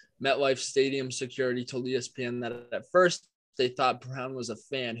room. MetLife Stadium security told ESPN that at first they thought Brown was a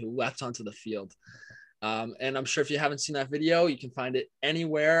fan who leapt onto the field. And I'm sure if you haven't seen that video, you can find it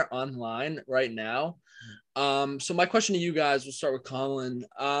anywhere online right now. So my question to you guys, we'll start with Colin.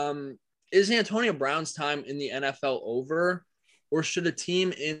 is Antonio Brown's time in the NFL over, or should a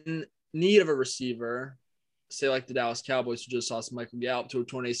team in need of a receiver, say like the Dallas Cowboys who just lost Michael Gallup to a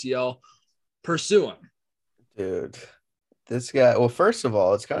torn ACL, pursue him? Dude, this guy. Well, first of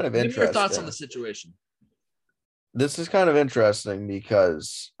all, it's kind of Give me interesting. your thoughts on the situation. This is kind of interesting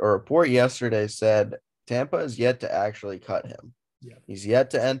because a report yesterday said Tampa is yet to actually cut him. Yeah. He's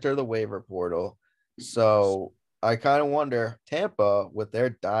yet to enter the waiver portal. So I kind of wonder, Tampa, with their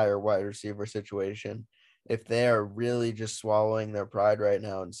dire wide receiver situation, if they are really just swallowing their pride right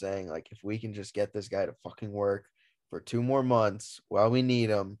now and saying, like, if we can just get this guy to fucking work for 2 more months while we need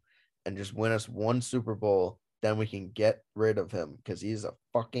him and just win us 1 Super Bowl, then we can get rid of him because he's a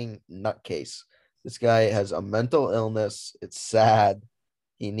fucking nutcase. This guy has a mental illness. It's sad.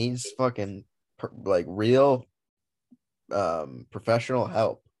 He needs fucking real professional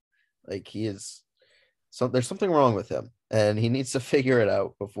help. Like there's something wrong with him and he needs to figure it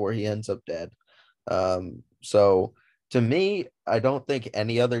out before he ends up dead. So to me, I don't think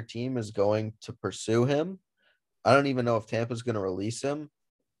any other team is going to pursue him. I don't even know if Tampa's going to release him.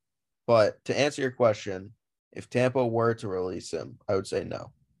 But to answer your question, if Tampa were to release him, I would say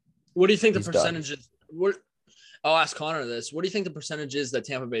no. What do you think He's the percentage is? I'll ask Connor this. What do you think the percentage is that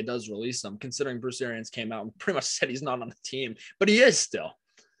Tampa Bay does release him, considering Bruce Arians came out and pretty much said he's not on the team, but he is still?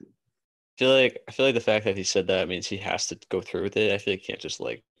 I feel like the fact that he said that means he has to go through with it. I feel like he can't just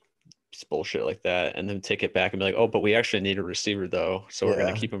it's bullshit like that and then take it back and be like, oh, but we actually need a receiver though, so we're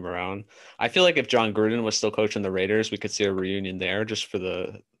gonna keep him around. I feel like if John Gruden was still coaching the Raiders, we could see a reunion there just for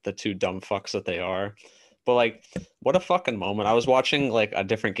the 2 dumb fucks that they are. But what a fucking moment. I was watching a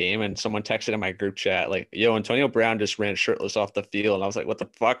different game and someone texted in my group chat yo, Antonio Brown just ran shirtless off the field. And I was like, what the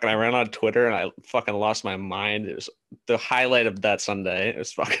fuck? And I ran on Twitter and I fucking lost my mind. It was the highlight of that Sunday. It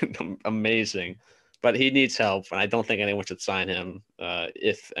was fucking amazing. But he needs help, and I don't think anyone should sign him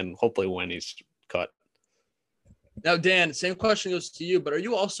if and hopefully when he's cut. Now, Dan, same question goes to you, but are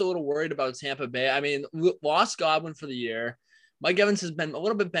you also a little worried about Tampa Bay? I mean, lost Godwin for the year. Mike Evans has been a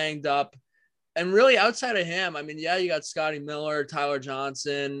little bit banged up. And really, outside of him, I mean, yeah, you got Scotty Miller, Tyler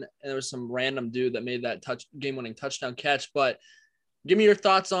Johnson, and there was some random dude that made that game-winning touchdown catch. But give me your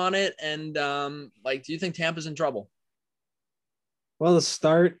thoughts on it. And, do you think Tampa's in trouble? Well, to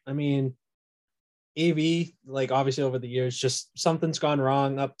start, I mean, AV, obviously over the years, just something's gone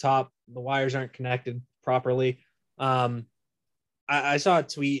wrong up top. The wires aren't connected properly. I saw a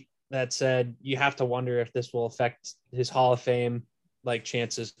tweet that said you have to wonder if this will affect his Hall of Fame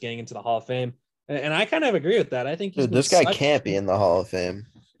chances getting into the Hall of Fame. And I kind of agree with that. I think this guy can't be in the Hall of Fame.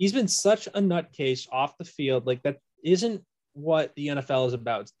 He's been such a nutcase off the field. That isn't what the NFL is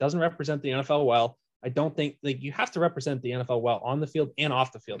about. It doesn't represent the NFL well. I don't think you have to represent the NFL well on the field and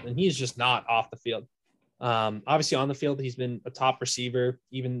off the field. And he's just not off the field. Obviously on the field, he's been a top receiver,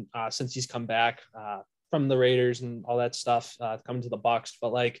 even since he's come back from the Raiders and all that stuff, coming to the Bucs.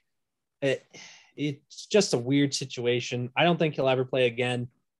 But it's just a weird situation. I don't think he'll ever play again.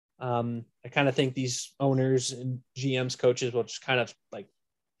 I kind of think these owners and GMs, coaches will just kind of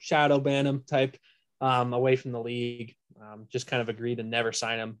shadow ban him type away from the league. Just kind of agree to never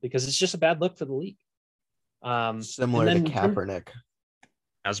sign him because it's just a bad look for the league. Similar to Kaepernick.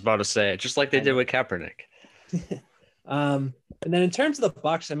 I was about to say, just like they did with Kaepernick. And then in terms of the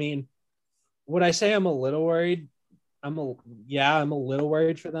Bucs, I mean, would I say I'm a little worried? I'm a little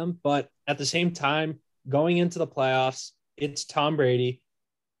worried for them, but at the same time, going into the playoffs, it's Tom Brady.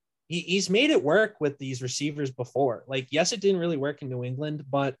 He's made it work with these receivers before. Yes, it didn't really work in New England,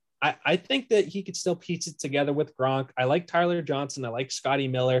 but I think that he could still piece it together with Gronk. I like Tyler Johnson. I like Scotty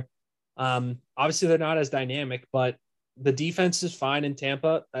Miller. Obviously, they're not as dynamic, but the defense is fine in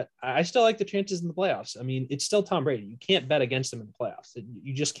Tampa. I still like the chances in the playoffs. I mean, it's still Tom Brady. You can't bet against him in the playoffs.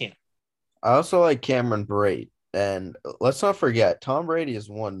 You just can't. I also like Cameron Brate. And let's not forget, Tom Brady has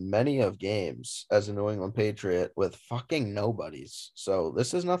won many of games as a New England Patriot with fucking nobodies. So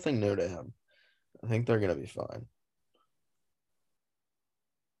this is nothing new to him. I think they're going to be fine.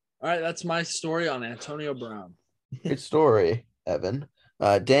 All right, that's my story on Antonio Brown. Good story, Evan.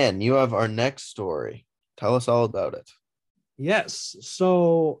 Dan, you have our next story. Tell us all about it. Yes.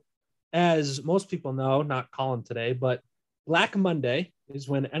 So as most people know, not Colin today, but Black Monday is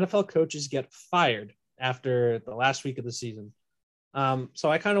when NFL coaches get fired after the last week of the season. So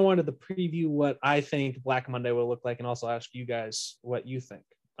I kind of wanted to preview what I think Black Monday will look like and also ask you guys what you think.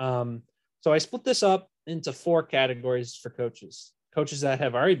 So I split this up into 4 categories for coaches. Coaches that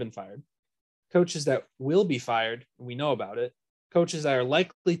have already been fired, coaches that will be fired, we know about it, coaches that are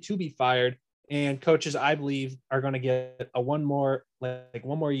likely to be fired, and coaches I believe are going to get a one more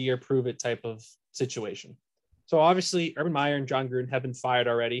year prove it type of situation. So obviously, Urban Meyer and John Gruden have been fired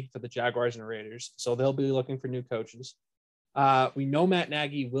already for the Jaguars and Raiders, so they'll be looking for new coaches. We know Matt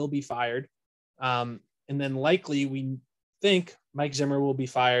Nagy will be fired, and then likely we think Mike Zimmer will be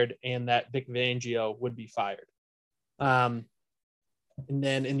fired and that Vic Fangio would be fired. And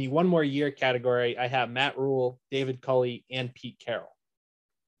then in the one more year category, I have Matt Rule, David Culley, and Pete Carroll.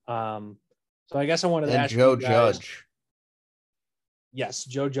 So I guess I wanted to ask Joe you guys, Judge. Yes,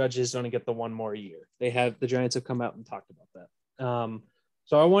 Joe Judge is going to get the one more year. The Giants have come out and talked about that.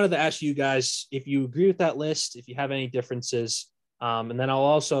 So I wanted to ask you guys if you agree with that list, if you have any differences. And then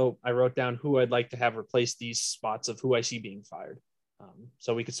I wrote down who I'd like to have replace these spots of who I see being fired.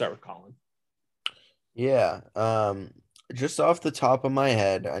 So we could start with Colin. Yeah. Just off the top of my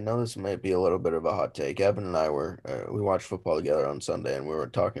head, I know this might be a little bit of a hot take. Evan and I we watched football together on Sunday, and we were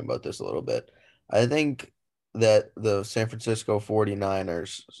talking about this a little bit. I think that the San Francisco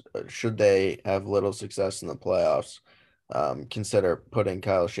 49ers, should they have little success in the playoffs, consider putting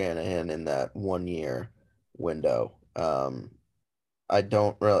Kyle Shanahan in that 1 year window. I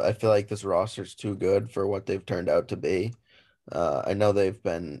feel like this roster is too good for what they've turned out to be. I know they've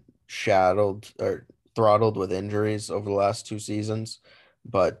been throttled with injuries over the last 2 seasons,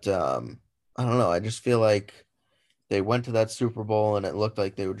 but I don't know. I just feel like they went to that Super Bowl and it looked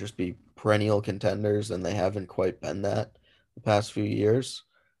like they would just be perennial contenders, and they haven't quite been that the past few years.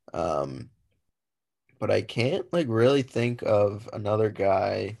 But I can't really think of another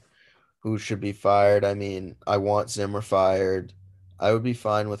guy who should be fired. I mean, I want Zimmer fired. I would be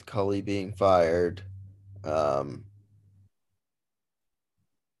fine with Culley being fired. I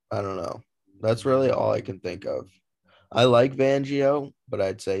don't know. That's really all I can think of. I like Fangio, but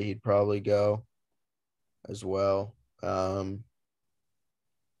I'd say he'd probably go as well.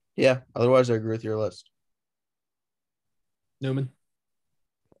 Yeah, otherwise I agree with your list. Newman?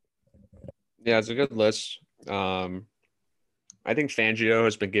 Yeah, it's a good list. I think Fangio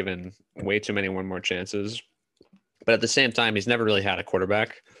has been given way too many one more chances. But at the same time, he's never really had a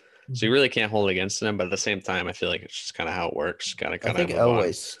quarterback. So you really can't hold it against him. But at the same time, I feel like it's just kind of how it works. I think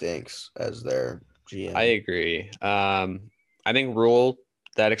Elway stinks as their GM. I agree. I think Rule,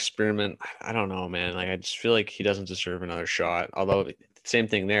 that experiment, I don't know, man. I just feel like he doesn't deserve another shot. Although, same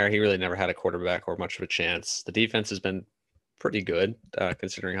thing there. He really never had a quarterback or much of a chance. The defense has been pretty good,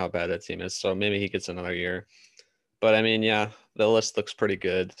 considering how bad that team is. So maybe he gets another year. But, I mean, yeah, the list looks pretty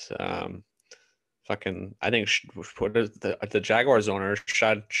good. I think the Jaguars owner,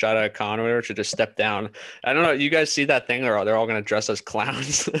 Shada Khan, should just step down. I don't know. You guys see that thing? They're all going to dress as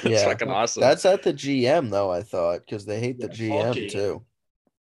clowns. It's fucking awesome. That's at the GM though, I thought, because they hate the GM Baalke. too.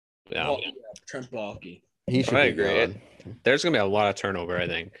 Yeah, Trent Baalke. He should. I be agree. gone. There's going to be a lot of turnover, I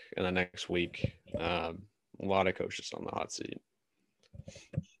think, in the next week. A lot of coaches on the hot seat.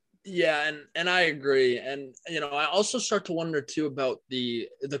 Yeah, and I agree. And I also start to wonder too about the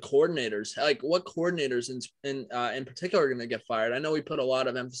coordinators. Like, what coordinators in particular are going to get fired? I know we put a lot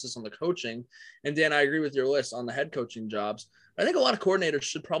of emphasis on the coaching, and Dan, I agree with your list on the head coaching jobs. I think a lot of coordinators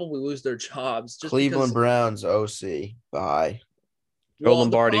should probably lose their jobs. Cleveland Browns OC, bye. Joe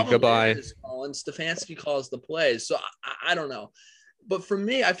Lombardi, goodbye. Colin Stefanski calls the plays, so I don't know. But for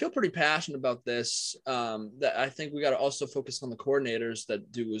me, I feel pretty passionate about this, that I think we got to also focus on the coordinators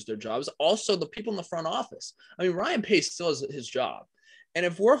that do lose their jobs. Also, the people in the front office. I mean, Ryan Pace still has his job. And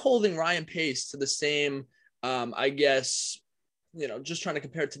if we're holding Ryan Pace to the same, I guess, just trying to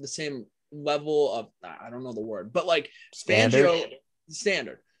compare it to the same level of, I don't know the word, but like standard.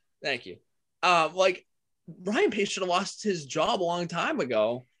 Thank you. Ryan Pace should have lost his job a long time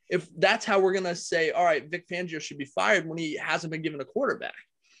ago. If that's how we're going to say, all right, Vic Fangio should be fired when he hasn't been given a quarterback.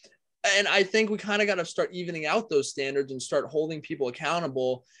 And I think we kind of got to start evening out those standards and start holding people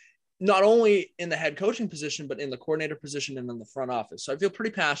accountable, not only in the head coaching position, but in the coordinator position and in the front office. So I feel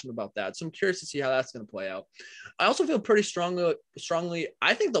pretty passionate about that. So I'm curious to see how that's going to play out. I also feel pretty strongly.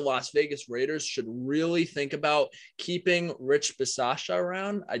 I think the Las Vegas Raiders should really think about keeping Rich Bisaccia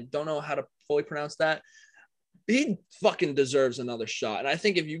around. I don't know how to fully pronounce that. He fucking deserves another shot. And I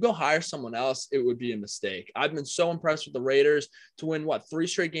think if you go hire someone else, it would be a mistake. I've been so impressed with the Raiders to win, 3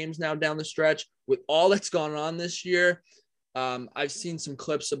 straight games now down the stretch with all that's gone on this year. I've seen some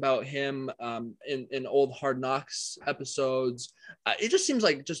clips about him in old Hard Knocks episodes. It just seems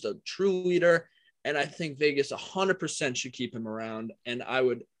like just a true leader. And I think Vegas 100% should keep him around. And I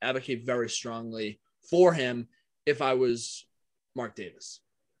would advocate very strongly for him if I was Mark Davis.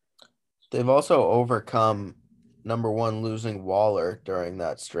 They've also overcome number one, losing Waller during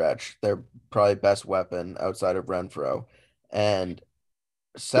that stretch, their probably best weapon outside of Renfro. And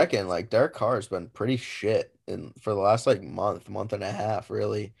second, Derek Carr has been pretty shit for the last month and a half,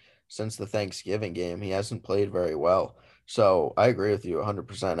 really. since the Thanksgiving game. He hasn't played very well. So I agree with you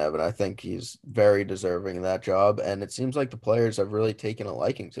 100%, Evan. I think he's very deserving of that job. And it seems like the players have really taken a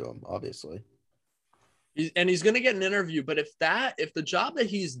liking to him, obviously. He's going to get an interview, but if the job that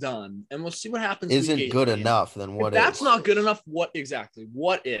he's done, and we'll see what happens, isn't good enough, then what is? If that's not good enough, what is?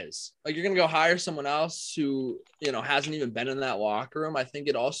 Like, you're going to go hire someone else who, hasn't even been in that locker room. I think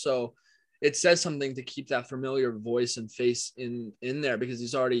it says something to keep that familiar voice and face in there, because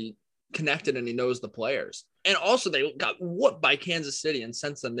he's already connected and he knows the players. And also, they got whooped by Kansas City, and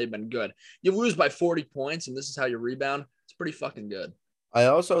since then they've been good. You lose by 40 points, and this is how you rebound. It's pretty fucking good. I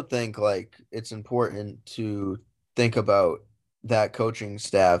also think it's important to think about that coaching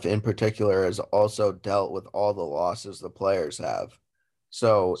staff in particular has also dealt with all the losses the players have.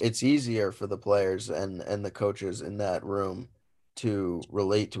 So it's easier for the players and the coaches in that room to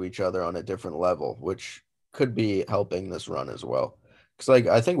relate to each other on a different level, which could be helping this run as well. Because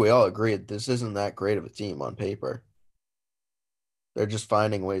I think we all agree this isn't that great of a team on paper. They're just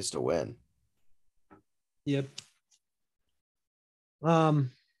finding ways to win. Yep. I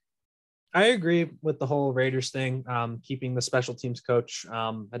agree with the whole Raiders thing. Keeping the special teams coach.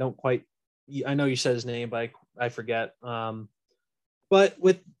 I know you said his name, but I forget. But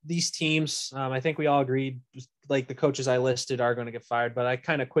with these teams, I think we all agreed, like the coaches I listed are going to get fired, but I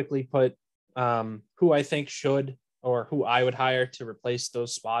kind of quickly put who I think should, or who I would hire to replace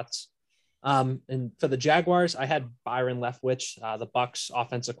those spots. And for the Jaguars, I had Byron Leftwich, the Bucs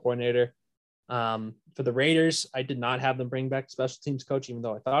offensive coordinator. For the Raiders, I did not have them bring back special teams coach, even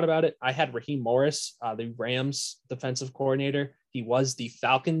though I thought about it. I had Raheem Morris, the Rams defensive coordinator. He was the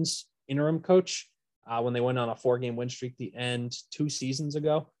Falcons interim coach when they went on a 4-game win streak the end 2 seasons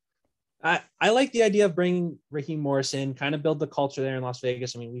ago. I like the idea of bringing Raheem Morris in, kind of build the culture there in Las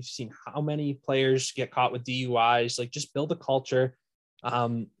Vegas. I mean, we've seen how many players get caught with DUIs. Like, just build a culture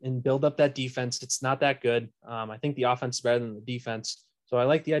and build up that defense. It's not that good. I think the offense is better than the defense. So I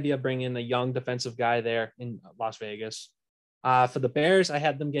like the idea of bringing in a young defensive guy there in Las Vegas. For the Bears, I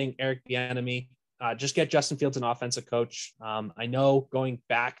had them getting Eric Bieniemy. Just get Justin Fields an offensive coach. I know going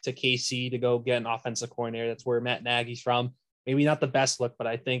back to KC to go get an offensive coordinator, that's where Matt Nagy's from. Maybe not the best look, but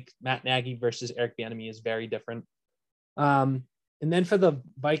I think Matt Nagy versus Eric Bieniemy is very different. And then for the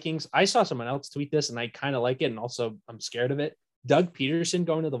Vikings, I saw someone else tweet this, and I kind of like it, and also I'm scared of it. Doug Peterson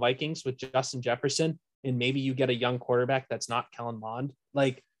going to the Vikings with Justin Jefferson, and maybe you get a young quarterback that's not Kellen Mond.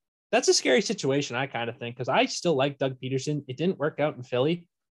 Like, that's a scary situation, I kind of think, because I still like Doug Peterson. It didn't work out in Philly.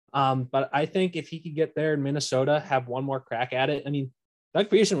 But I think if he could get there in Minnesota, have one more crack at it. I mean, Doug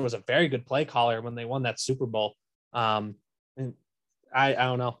Peterson was a very good play caller when they won that Super Bowl. And I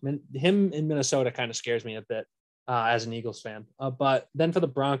don't know. Him in Minnesota kind of scares me a bit as an Eagles fan. But then for the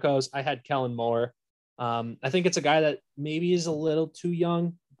Broncos, I had Kellen Moore. I think it's a guy that maybe is a little too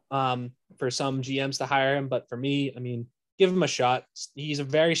young for some GMs to hire him. But for me, I mean, give him a shot. He's a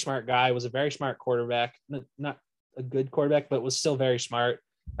very smart guy, was a very smart quarterback, not a good quarterback, but was still very smart.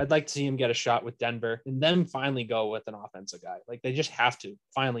 I'd like to see him get a shot with Denver and then finally go with an offensive guy. Like, they just have to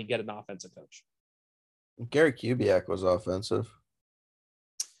finally get an offensive coach. Gary Kubiak was offensive.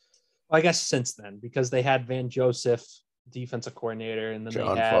 Well, I guess since then, because they had Van Joseph, defensive coordinator, and then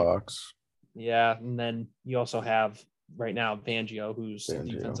John they had Fox. Yeah, and then you also have right now Fangio, who's a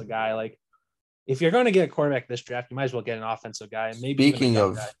defensive guy. Like, if you're going to get a quarterback this draft, you might as well get an offensive guy. Maybe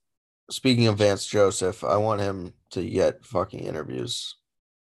Speaking of Vance Joseph, I want him to get fucking interviews.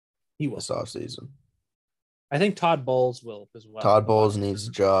 He will this offseason. I think Todd Bowles will as well. Todd Bowles needs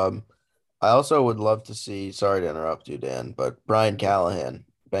a job. I also would love to see, sorry to interrupt you, Dan, but Brian Callahan,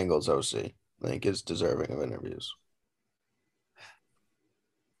 Bengals OC, I think is deserving of interviews.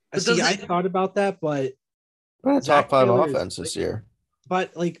 I thought about that, but top 5 offense this year.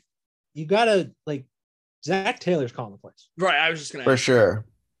 But like, you gotta Zach Taylor's calling the plays. Right. I was just gonna For sure.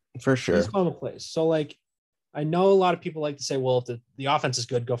 He's calling the plays. So like, I know a lot of people like to say, well, if the offense is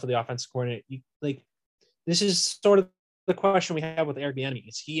good, go for the offensive coordinator. This is sort of the question we have with Eric Bieniemy.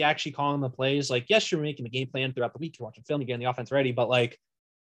 Is he actually calling the plays? Like, yes, you're making the game plan throughout the week. You're watching film, you're getting the offense ready, but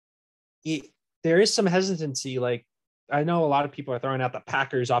there is some hesitancy. Like, I know a lot of people are throwing out the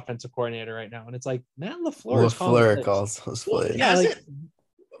Packers offensive coordinator right now, and it's like Matt LaFleur calls those plays. Yeah,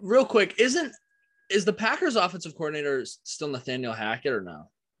 real quick, is the Packers offensive coordinator still Nathaniel Hackett or no?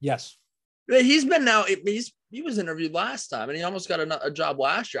 Yes, he's been now. He was interviewed last time, and he almost got a job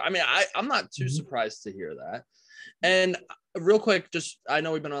last year. I mean, I'm not too surprised to hear that. And real quick, just I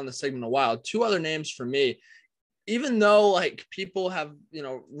know we've been on this segment a while. 2 other names for me. Even though people have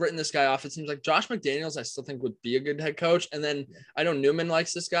written this guy off, it seems like Josh McDaniels I still think would be a good head coach. And then I know Newman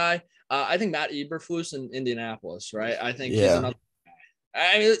likes this guy. I think Matt Eberflus in Indianapolis, right? I think he's another guy.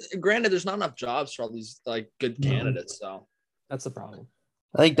 I mean, granted, there's not enough jobs for all these like good No. candidates. So That's the problem.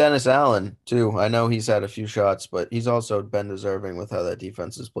 I think Dennis Allen too. I know he's had a few shots, but he's also been deserving with how that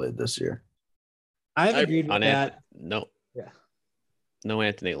defense has played this year. I've agreed with On that. No. Yeah. No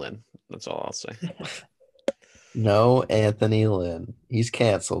Anthony Lynn. That's all I'll say. No Anthony Lynn. He's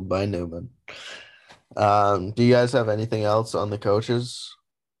canceled by Newman. Do you guys have anything else on the coaches?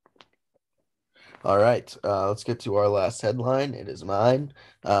 All right, let's get to our last headline. It is mine.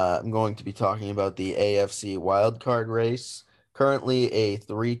 I'm going to be talking about the AFC wildcard race. Currently a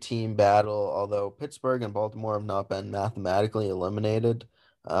 3-team battle, although Pittsburgh and Baltimore have not been mathematically eliminated.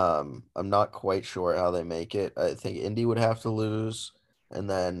 I'm not quite sure how they make it. I think Indy would have to lose, and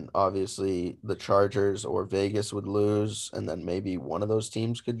then obviously the Chargers or Vegas would lose, and then maybe one of those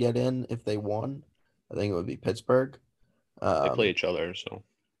teams could get in if they won. I think it would be Pittsburgh. They play each other, so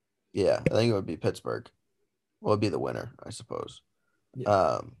Yeah, I think it would be Pittsburgh. Well, it'd be the winner, I suppose.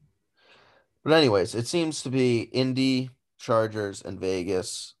 Yeah. But anyways, it seems to be Indy, Chargers, and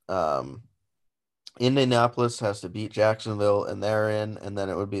Vegas. Indianapolis has to beat Jacksonville, and they're in, and then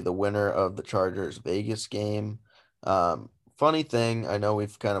it would be the winner of the Chargers Vegas game. Funny thing, I know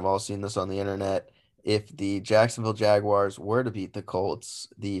we've kind of all seen this on the internet. If the Jacksonville Jaguars were to beat the Colts,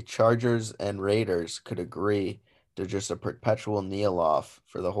 the Chargers and Raiders could agree to just a perpetual kneel off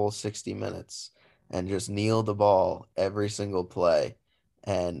for the whole 60 minutes and just kneel the ball every single play,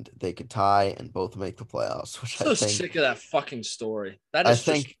 and they could tie and both make the playoffs, which I'm so I think sick of that fucking story. That I is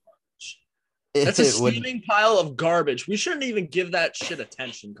think that's a it would. steaming pile of garbage. We shouldn't even give that shit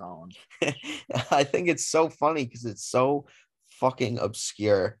attention, Colin. I think it's so funny because it's so fucking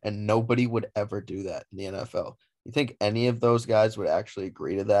obscure and nobody would ever do that in the NFL. You think any of those guys would actually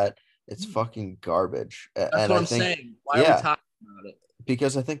agree to that? It's fucking garbage. That's and what I I'm think, saying. Why are yeah. we talking about it?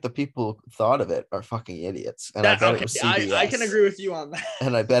 Because I think the people who thought of it are fucking idiots. And I bet it was CBS. I can agree with you on that.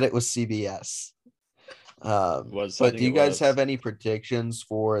 And I bet it was CBS. I But think do you it guys was. have any predictions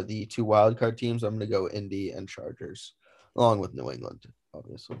for the 2 wildcard teams? I'm going to go Indy and Chargers, along with New England,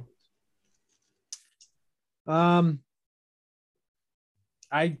 obviously. I'm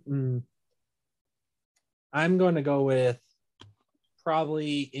going to go with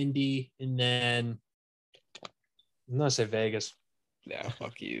probably Indy, and then I'm going to say Vegas. Yeah,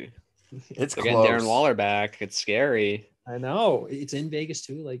 fuck you. It's They're close. getting Darren Waller back. It's scary. I know it's in Vegas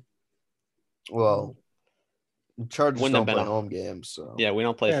too. Like, Well, Chargers Wouldn't have don't been play a- home games, so Yeah, we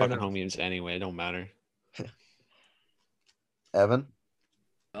don't play Fair fucking enough. home games anyway. It don't matter. Evan.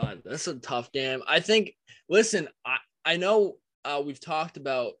 That's a tough game. I think. Listen, I know we've talked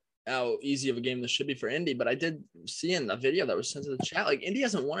about how easy of a game this should be for Indy, but I did see in a video that was sent to the chat, like Indy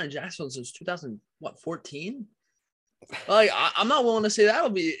hasn't won in Jacksonville since 2014. Like I'm not willing to say that'll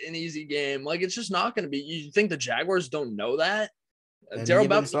be an easy game. Like it's just not going to be. You think the Jaguars don't know that? Any Daryl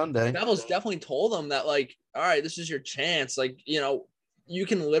given Sunday. Bevel's definitely told them that, like, all right, this is your chance. Like, you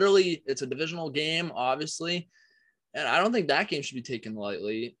can literally. It's a divisional game, obviously, and I don't think that game should be taken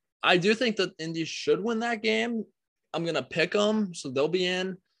lightly. I do think that Indy should win that game. I'm gonna pick them, so they'll be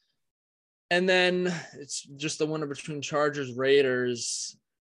in. And then it's just the winner between Chargers, Raiders.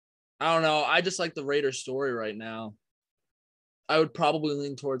 I don't know. I just like the Raiders story right now. I would probably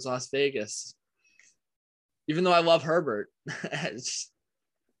lean towards Las Vegas, even though I love Herbert. I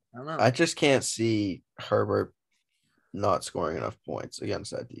don't know. I just can't see Herbert not scoring enough points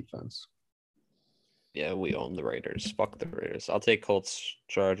against that defense. Yeah, we own the Raiders. Fuck the Raiders. I'll take Colts,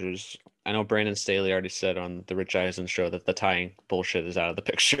 Chargers. I know Brandon Staley already said on the Rich Eisen show that the tying bullshit is out of the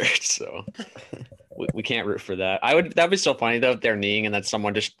picture, so we can't root for that. That'd be so funny though if they're kneeing and then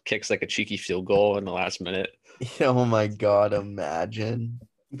someone just kicks like a cheeky field goal in the last minute. Oh my god, imagine.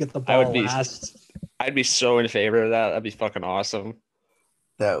 get the I would ball be- last. I'd be so in favor of that. That'd be fucking awesome.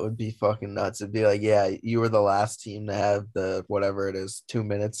 That would be fucking nuts. It'd be like, yeah, you were the last team to have the whatever it is, 2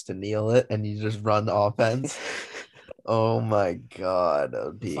 minutes to kneel it, and you just run the offense. Oh my god, that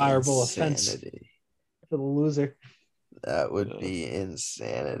would be Fireable offense. insanity. For the loser. That would Yeah. be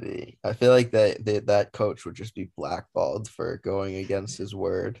insanity. I feel like that coach would just be blackballed for going against his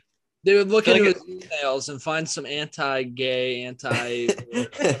word. They would look I feel into like his emails and find some anti-gay,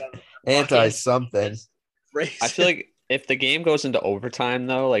 Anti something. race. I feel like if the game goes into overtime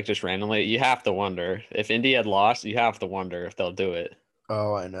though, like just randomly, you have to wonder. If Indy had lost, you have to wonder if they'll do it.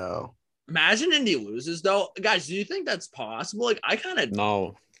 Oh, I know. Imagine Indy loses though, guys. Do you think that's possible? Like I kind of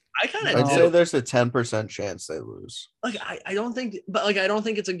No. I'd do. say there's a 10% chance they lose. Like I don't think, but like I don't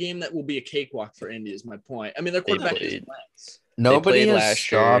think it's a game that will be a cakewalk for Indy. Is my point. I mean, their quarterback is played- Wentz. Nobody played has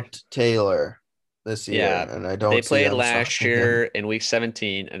last year. stopped Taylor this year, Yeah, and I don't. they see played them last stopping year him. in week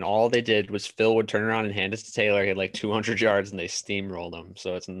 17, and all they did was Phil would turn around and hand it to Taylor. He had like 200 yards, and they steamrolled him.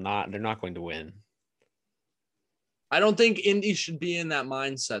 So they're not going to win. I don't think Indy should be in that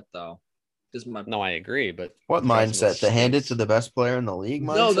mindset, though. No, I agree, but What mindset? To hand it to the best player in the league?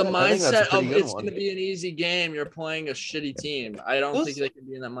 No, the Mindset? I think that's a mindset pretty of good it's one. going to be an easy game. You're playing a shitty team. I don't think they can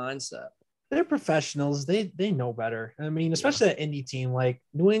be in that mindset. They're professionals. They know better. I mean, especially that Indy team. Like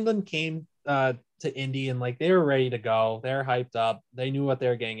New England came to Indy and like they were ready to go. They're hyped up. They knew what they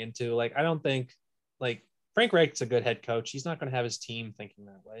were getting into. Like I don't think like Frank Reich's a good head coach. He's not going to have his team thinking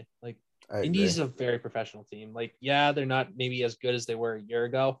that way. Like Indy's a very professional team. Like yeah, they're not maybe as good as they were a year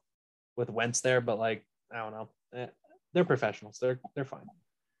ago with Wentz there, but like I don't know. They're professionals. They're fine.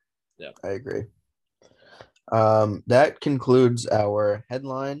 Yeah, I agree. That concludes our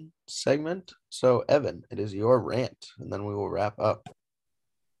headline segment. So, Evan, it is your rant, and then we will wrap up.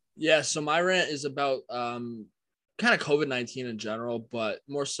 Yeah, so my rant is about kind of COVID-19 in general, but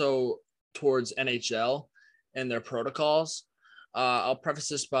more so towards NHL and their protocols. I'll preface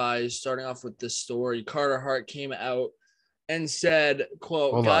this by starting off with this story. Carter Hart came out and said,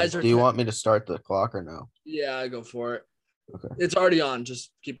 quote, Hold guys on. are Do you want me to start the clock or no? Yeah, go for it. Okay. It's already on.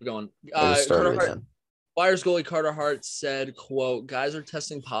 Just keep it going. I'll just start Carter it Hart, again. Flyers goalie Carter Hart said, quote, guys are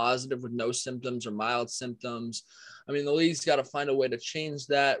testing positive with no symptoms or mild symptoms. I mean, the league's got to find a way to change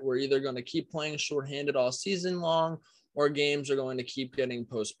that. We're either going to keep playing shorthanded all season long or games are going to keep getting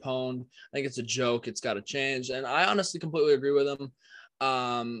postponed. I think it's a joke. It's got to change. And I honestly completely agree with him.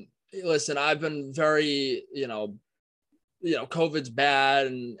 Listen, I've been very, COVID's bad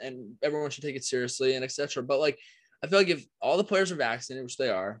and everyone should take it seriously and etc. But like, I feel like if all the players are vaccinated, which they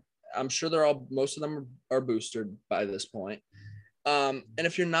are, I'm sure most of them are boosted by this point. And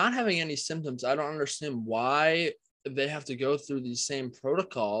if you're not having any symptoms, I don't understand why they have to go through these same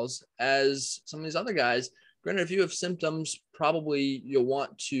protocols as some of these other guys. Granted, if you have symptoms, probably you'll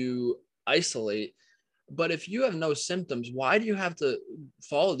want to isolate. But if you have no symptoms, why do you have to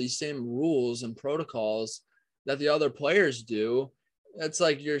follow these same rules and protocols that the other players do? It's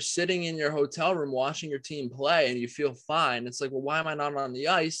like you're sitting in your hotel room watching your team play and you feel fine. It's like, well, why am I not on the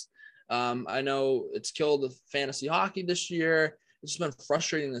ice? I know it's killed fantasy hockey this year. It's just been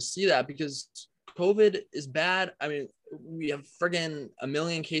frustrating to see that because COVID is bad. I mean, we have friggin' 1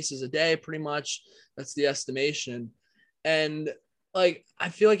 million cases a day, pretty much. That's the estimation. And like, I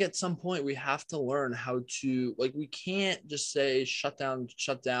feel like at some point we have to learn how to, like, we can't just say shut down.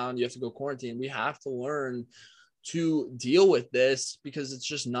 You have to go quarantine. We have to learn to deal with this because it's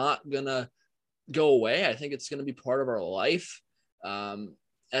just not going to go away. I think it's going to be part of our life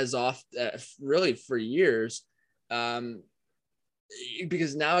as often, really for years.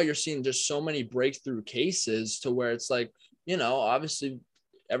 Because now you're seeing just so many breakthrough cases to where it's like, obviously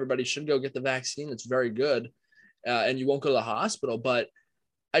everybody should go get the vaccine. It's very good. And you won't go to the hospital. But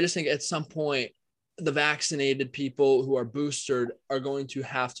I just think at some point, the vaccinated people who are boosted are going to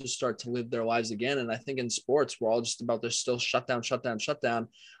have to start to live their lives again. And I think in sports, we're all just about, there's still shut down.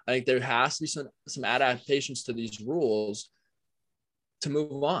 I think there has to be some adaptations to these rules to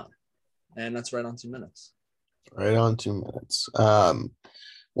move on. And that's right on 2 minutes. Right on 2 minutes.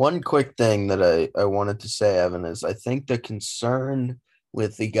 One quick thing that I wanted to say, Evan, is I think the concern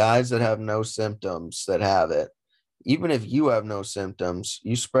with the guys that have no symptoms that have it, even if you have no symptoms,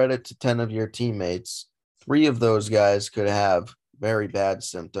 you spread it to 10 of your teammates. 3 of those guys could have very bad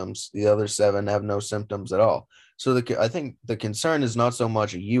symptoms. The other 7 have no symptoms at all. So I think the concern is not so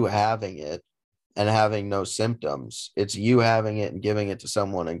much you having it and having no symptoms. It's you having it and giving it to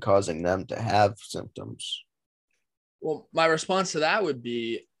someone and causing them to have symptoms. Well, my response to that would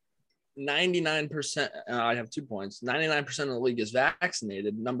be 99%. I have 2 points. 99% of the league is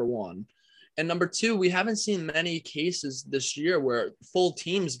vaccinated, number one. And number two, we haven't seen many cases this year where full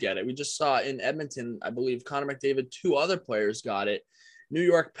teams get it. We just saw in Edmonton, I believe, Connor McDavid, 2 other players got it. New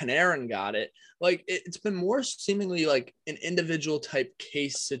York, Panarin got it. Like, it's been more seemingly like an individual type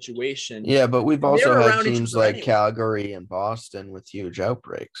case situation. Yeah, but we've also had teams like anyway. Calgary and Boston with huge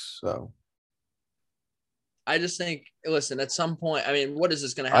outbreaks. So I just think, listen, at some point, I mean, what is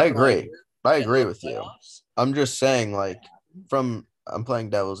this going to happen? I agree with you. I'm just saying, like, I'm playing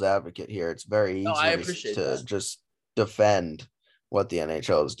devil's advocate here. It's very easy to just defend what the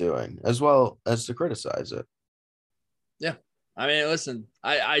NHL is doing as well as to criticize it. Yeah. I mean, listen,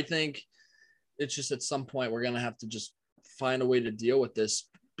 I think it's just at some point we're going to have to just find a way to deal with this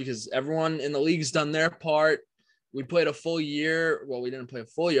because everyone in the league's done their part. We played a full year. Well, we didn't play a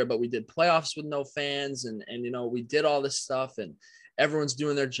full year, but we did playoffs with no fans and we did all this stuff and everyone's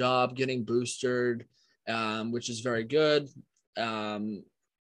doing their job, getting boosted, which is very good.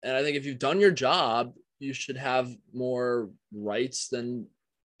 And I think if you've done your job, you should have more rights than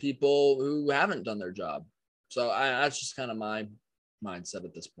people who haven't done their job. So that's just kind of my mindset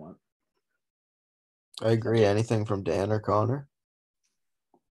at this point. I agree. Anything from Dan or Connor?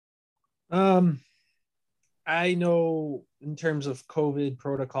 I know in terms of COVID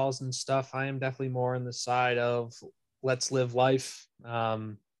protocols and stuff, I am definitely more on the side of let's live life.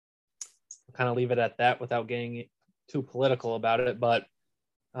 Kind of leave it at that without getting too political about it. But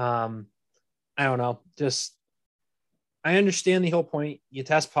I don't know. Just I understand the whole point. You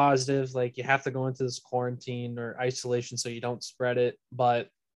test positive, like you have to go into this quarantine or isolation so you don't spread it. But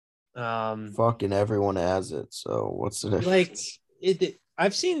fucking everyone has it. So what's the difference? Like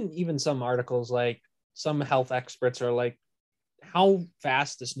I've seen even some articles like some health experts are like how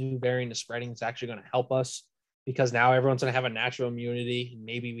fast this new variant is spreading is actually going to help us because now everyone's going to have a natural immunity. And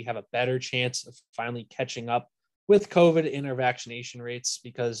maybe we have a better chance of finally catching up with COVID in our vaccination rates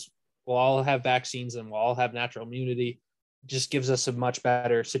because we'll all have vaccines and we'll all have natural immunity. It just gives us a much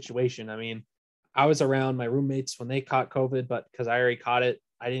better situation. I mean, I was around my roommates when they caught COVID, but because I already caught it,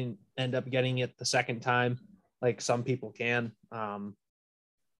 I didn't end up getting it the second time like some people can. And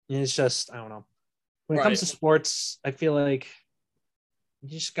it's just, I don't know. When it comes to sports, I feel like you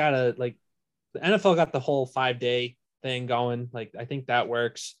just gotta like the NFL got the whole 5-day thing going. Like I think that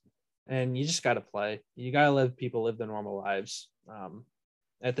works, and you just gotta play. You gotta let people live their normal lives.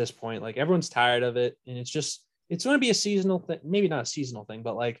 At this point, like everyone's tired of it, and it's going to be a seasonal thing. Maybe not a seasonal thing,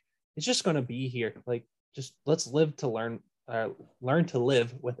 but like it's just going to be here. Like just let's live to learn to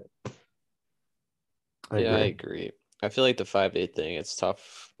live with it. I agree. I feel like the 5-day thing, it's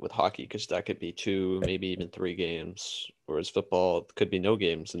tough with hockey because that could be 2, maybe even 3 games, whereas football could be no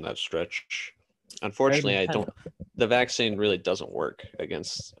games in that stretch. Unfortunately, the vaccine really doesn't work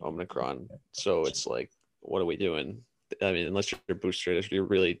against Omicron. So it's like, what are we doing? I mean, unless you're boosted, you're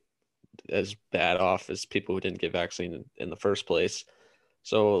really as bad off as people who didn't get vaccine in the first place.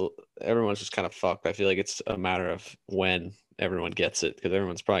 So everyone's just kind of fucked. I feel like it's a matter of when everyone gets it because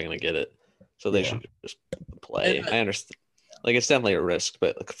everyone's probably going to get it. So they should just play. I understand. Like it's definitely a risk,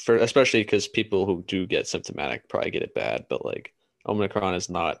 but especially because people who do get symptomatic probably get it bad. But like Omicron is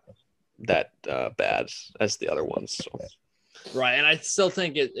not that bad as the other ones. So. Right, and I still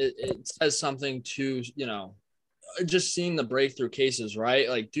think it says something to just seeing the breakthrough cases. Right,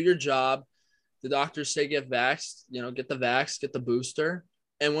 like do your job. The doctors say get vaxxed. Get the vax, get the booster,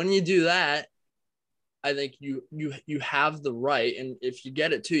 and when you do that, I think you have the right, and if you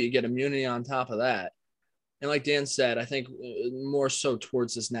get it too, you get immunity on top of that. And like Dan said, I think more so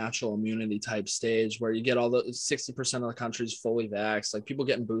towards this natural immunity type stage where you get all the 60% of the country's fully vaxxed, like people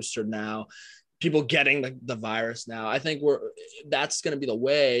getting boosted now, people getting the virus now. I think that's going to be the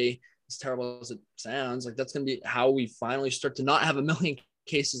way, as terrible as it sounds, like that's going to be how we finally start to not have 1 million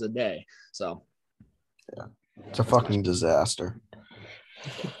cases a day. So, yeah, it's a fucking disaster.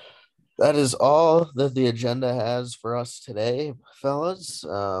 That is all that the agenda has for us today, fellas.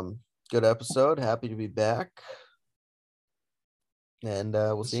 Good episode. Happy to be back. And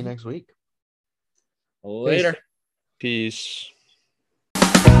we'll see you next week. Later. Peace.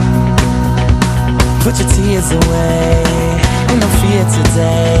 Put your tears away. Ain't no fear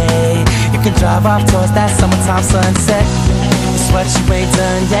today. You can drive off towards that summertime sunset. It's what you ain't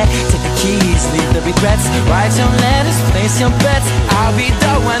done yet. Take the keys, leave the regrets. Write your letters, place your bets. I'll be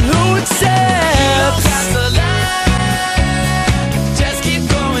the one who accepts.